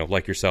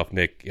 like yourself,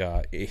 Nick,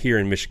 here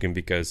in Michigan,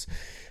 because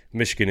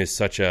Michigan is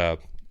such a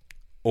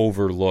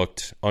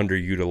overlooked,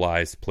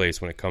 underutilized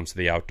place when it comes to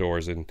the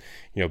outdoors, and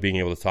being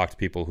able to talk to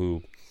people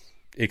who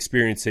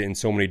experience it in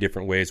so many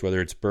different ways,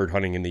 whether it's bird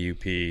hunting in the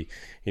UP,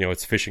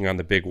 it's fishing on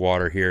the big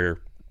water here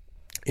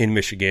in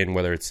Michigan,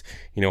 whether it's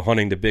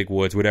hunting the big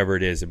woods, whatever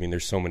it is. I mean,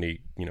 there's so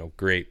many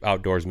great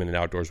outdoorsmen and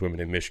outdoorswomen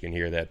in Michigan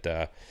here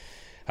that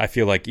I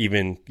feel like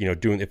even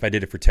if I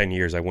did it for 10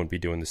 years, I wouldn't be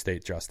doing the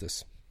state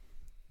justice.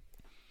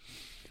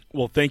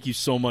 Well, thank you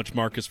so much,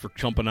 Marcus, for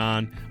jumping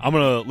on. I'm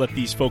going to let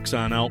these folks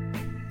on out.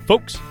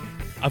 Folks,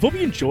 I hope you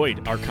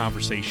enjoyed our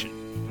conversation.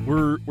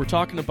 We're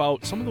talking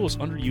about some of those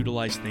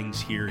underutilized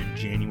things here in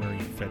January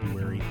and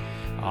February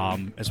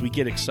as we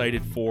get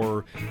excited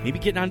for maybe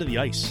getting onto the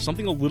ice,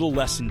 something a little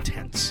less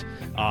intense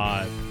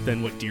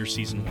than what deer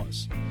season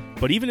was.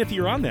 But even if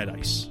you're on that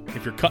ice,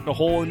 if you're cutting a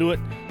hole into it,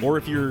 or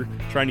if you're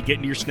trying to get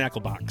into your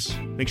snackle box,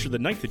 make sure the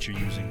knife that you're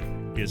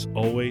using is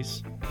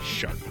always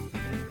sharp.